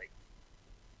calculate.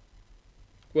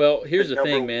 Well, here's the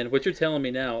thing, man. What you're telling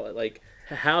me now, like,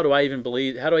 how do I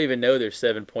even know there's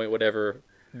 7 point whatever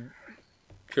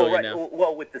trillion now?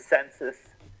 Well, with the census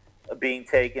being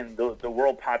taken, the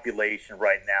world population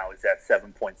right now is at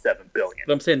 7.7 billion.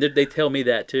 But I'm saying, did they tell me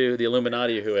that too, the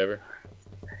Illuminati or whoever?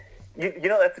 You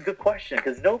know, that's a good question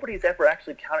because nobody's ever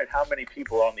actually counted how many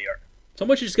people are on the Earth.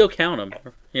 Someone should just go count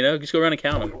them. You know, just go around and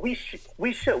count them. We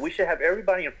should have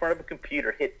everybody in front of a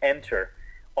computer hit enter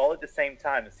all at the same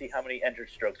time and see how many enter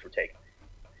strokes were taken.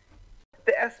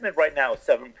 The estimate right now is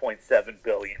 7.7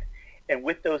 billion, and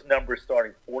with those numbers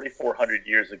starting 4,400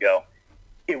 years ago,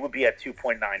 it would be at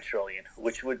 2.9 trillion,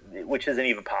 which isn't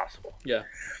even possible. Yeah.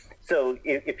 So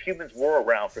if humans were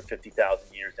around for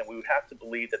 50,000 years, then we would have to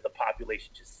believe that the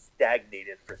population just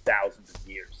stagnated for thousands of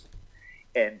years.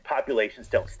 And populations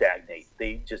don't stagnate.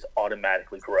 They just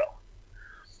automatically grow.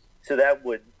 So that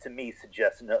would, to me,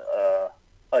 suggest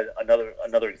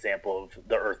another example of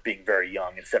the Earth being very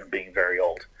young instead of being very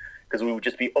old. Because we would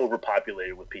just be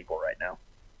overpopulated with people right now.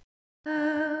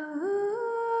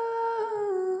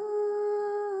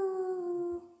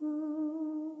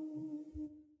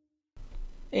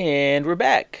 And we're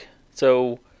back.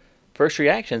 So, first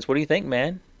reactions. What do you think,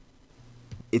 man?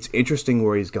 It's interesting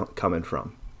where he's coming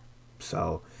from.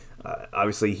 So,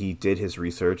 obviously, he did his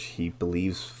research. He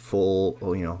believes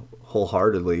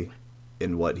wholeheartedly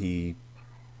in what he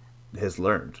has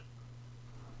learned.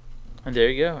 And there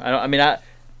you go.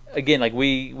 Again, like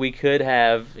we could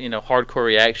have hardcore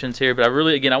reactions here, but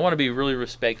I want to be really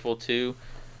respectful to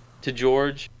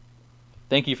George.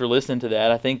 Thank you for listening to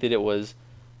that. I think that it was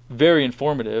very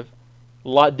informative, a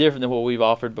lot different than what we've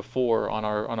offered before on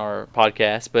our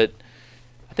podcast, but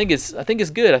I think it's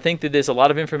good. I think that there's a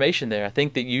lot of information there. I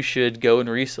think that you should go and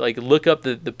look up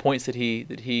the points that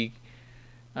he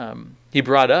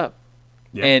brought up.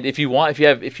 Yeah. And if you want,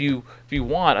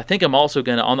 I think I'm also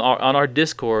gonna on our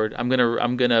Discord. I'm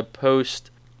gonna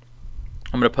post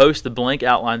the blank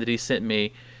outline that he sent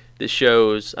me that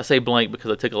shows. I say blank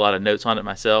because I took a lot of notes on it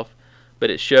myself, but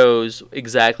it shows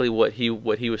exactly what he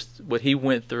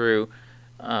went through,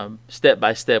 step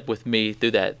by step with me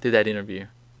through that interview.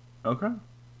 Okay.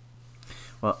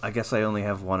 Well, I guess I only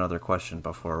have one other question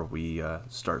before we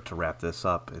start to wrap this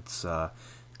up. It's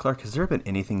Clark. Has there been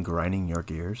anything grinding your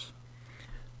gears?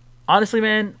 Honestly,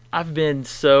 man, I've been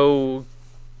so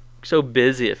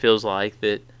busy, it feels like,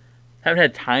 that I haven't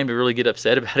had time to really get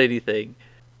upset about anything.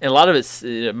 And a lot of it's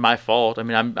my fault. I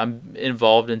mean, I'm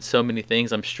involved in so many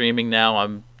things. I'm streaming now.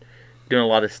 I'm doing a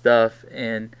lot of stuff,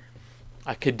 and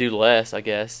I could do less, I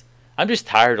guess. I'm just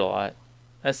tired a lot.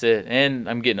 That's it. And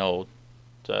I'm getting old.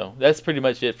 So that's pretty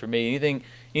much it for me.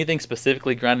 Anything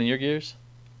specifically grinding your gears?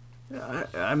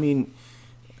 I mean,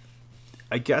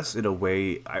 I guess in a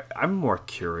way, I'm more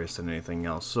curious than anything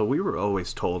else. So we were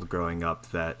always told growing up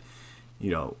that,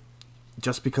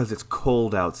 just because it's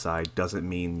cold outside doesn't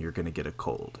mean you're going to get a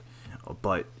cold.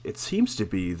 But it seems to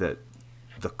be that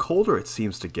the colder it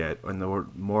seems to get, and the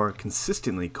more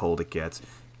consistently cold it gets,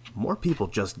 more people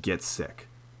just get sick.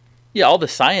 Yeah, all the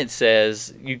science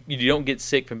says you don't get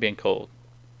sick from being cold.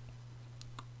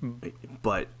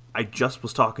 But I just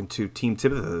was talking to Team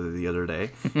Tabitha the other day,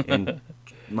 and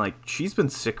she's been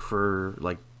sick for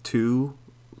 2,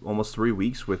 almost 3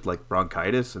 weeks with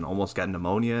bronchitis and almost got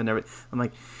pneumonia and everything. I'm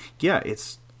like, yeah,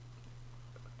 it's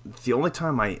the only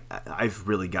time I've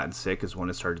really gotten sick is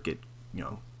when it started to get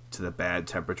to the bad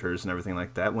temperatures and everything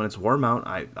like that. When it's warm out,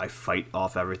 I fight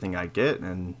off everything I get,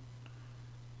 and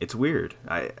it's weird.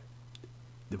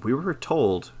 We were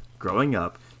told growing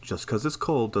up, just because it's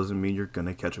cold doesn't mean you're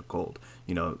gonna catch a cold,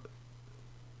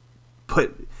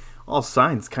 but all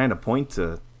signs kind of point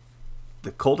to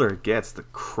the colder it gets, the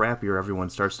crappier everyone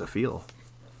starts to feel.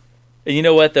 And you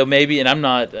know what, though, maybe, and I'm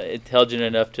not intelligent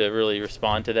enough to really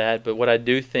respond to that, but what I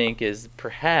do think is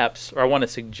perhaps, or I want to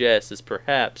suggest is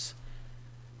perhaps,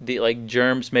 the like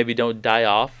germs maybe don't die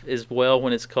off as well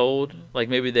when it's cold. Like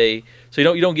maybe so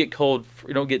you don't get cold,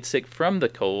 you don't get sick from the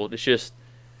cold. It's just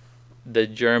the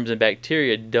germs and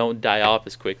bacteria don't die off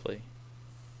as quickly.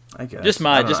 I guess. Just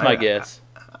my guess.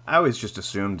 I always just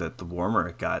assumed that the warmer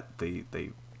it got, they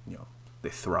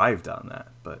thrived on that,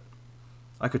 but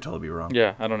I could totally be wrong.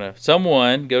 Yeah, I don't know.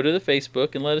 Someone go to the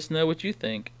Facebook and let us know what you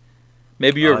think.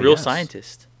 Maybe you're a real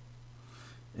scientist.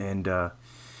 And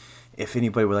if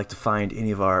anybody would like to find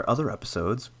any of our other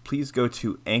episodes, please go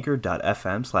to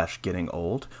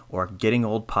anchor.fm/gettingold or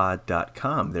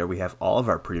gettingoldpod.com. There we have all of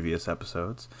our previous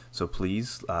episodes. So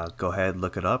please go ahead,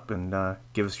 look it up, and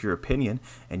give us your opinion.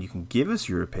 And you can give us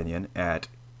your opinion at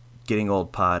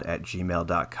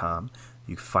gettingoldpod@gmail.com.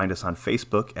 You can find us on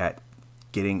Facebook at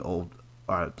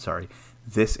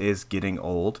This is Getting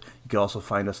Old. You can also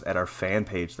find us at our fan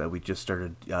page that we just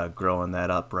started growing that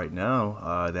up right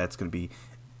now. That's going to be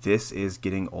This is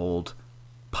Getting Old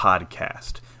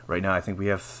Podcast. Right now, I think we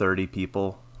have 30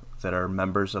 people that are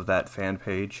members of that fan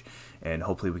page, and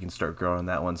hopefully we can start growing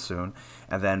that one soon.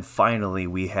 And then finally,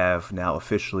 we have now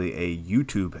officially a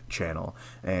YouTube channel,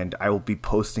 and I will be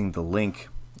posting the link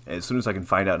as soon as I can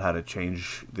find out how to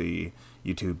change the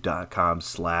youtube.com/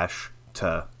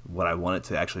 to what I want it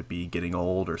to actually be, Getting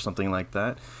Old or something like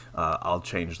that. I'll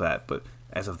change that, but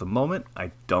as of the moment,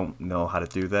 I don't know how to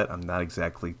do that. I'm not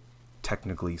exactly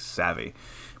technically savvy,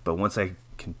 but once I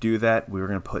can do that, we were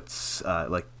going to put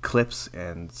like clips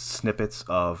and snippets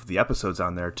of the episodes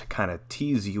on there to kind of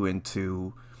tease you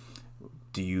into,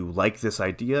 do you like this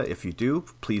idea? If you do,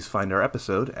 please find our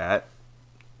episode at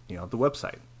the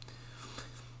website.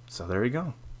 So there you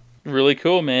go. Really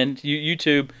cool, man.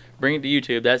 YouTube, bring it to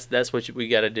YouTube. That's what we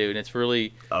got to do, and it's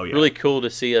really really cool to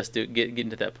see us getting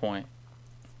to that point.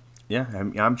 Yeah,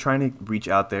 I'm trying to reach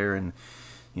out there and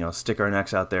stick our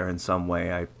necks out there in some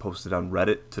way. I posted on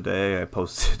Reddit today. I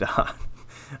posted on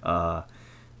a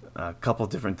couple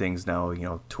different things now.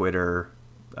 Twitter,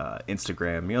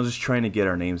 Instagram. Just trying to get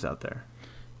our names out there.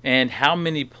 And how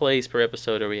many plays per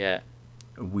episode are we at?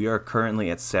 We are currently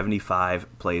at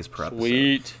 75 plays per episode.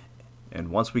 Sweet. And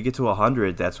once we get to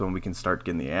 100, that's when we can start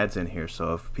getting the ads in here.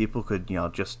 So if people could,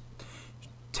 just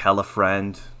tell a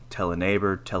friend, tell a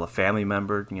neighbor, tell a family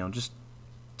member, just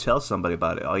tell somebody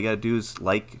about it. All you got to do is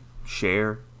like,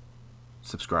 share,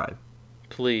 subscribe.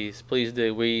 Please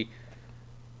do. We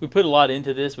put a lot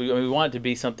into this. We want it to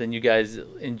be something you guys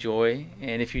enjoy.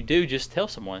 And if you do, just tell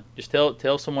someone. Just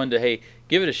tell someone to, hey,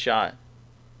 give it a shot.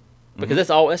 Because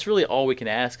that's really all we can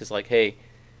ask is like, hey,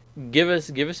 give us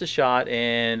a shot,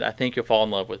 and I think you'll fall in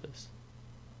love with us.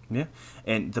 Yeah,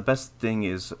 and the best thing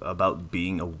is about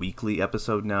being a weekly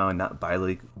episode now and not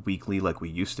bi-weekly like we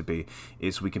used to be,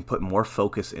 is we can put more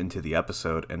focus into the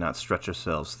episode and not stretch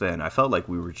ourselves thin. I felt like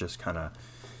we were just kind of,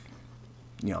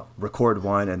 record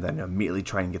one and then immediately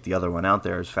try and get the other one out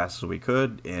there as fast as we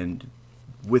could. And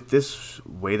with this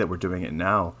way that we're doing it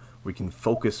now, we can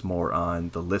focus more on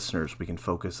the listeners, we can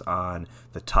focus on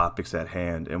the topics at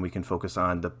hand, and we can focus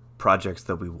on the projects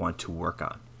that we want to work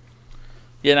on.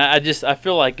 Yeah, and I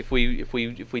feel like if we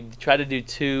try to do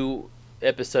 2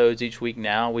 episodes each week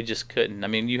now, we just couldn't. I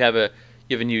mean, you have a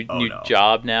new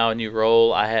job now, a new role.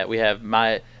 We have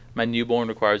my newborn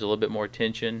requires a little bit more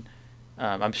attention.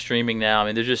 I'm streaming now. I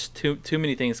mean, there's just too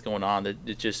many things going on that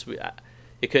it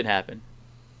couldn't happen.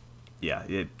 Yeah,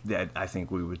 I think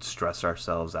we would stress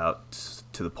ourselves out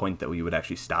to the point that we would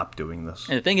actually stop doing this.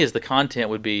 And the thing is, the content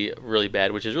would be really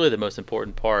bad, which is really the most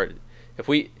important part.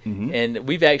 And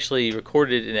we've actually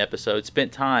recorded an episode,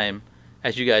 spent time,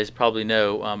 as you guys probably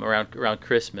know, around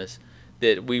Christmas,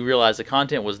 that we realized the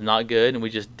content was not good, and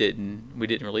we didn't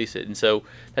release it. And so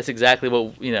that's exactly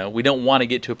what we don't want to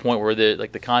get to a point where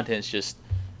the content's just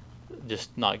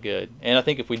not good. And I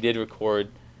think if we did record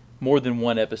more than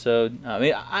one episode, I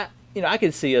mean, I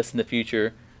could see us in the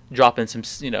future dropping some,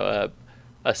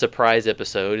 a surprise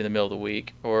episode in the middle of the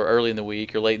week or early in the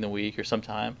week or late in the week or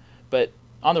sometime. But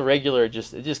on the regular, it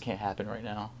just can't happen right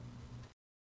now.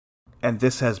 And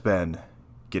this has been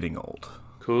Getting Old.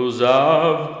 'Cause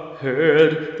I've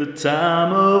had the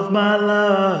time of my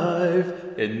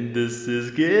life, and this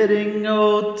is getting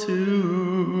old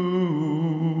too.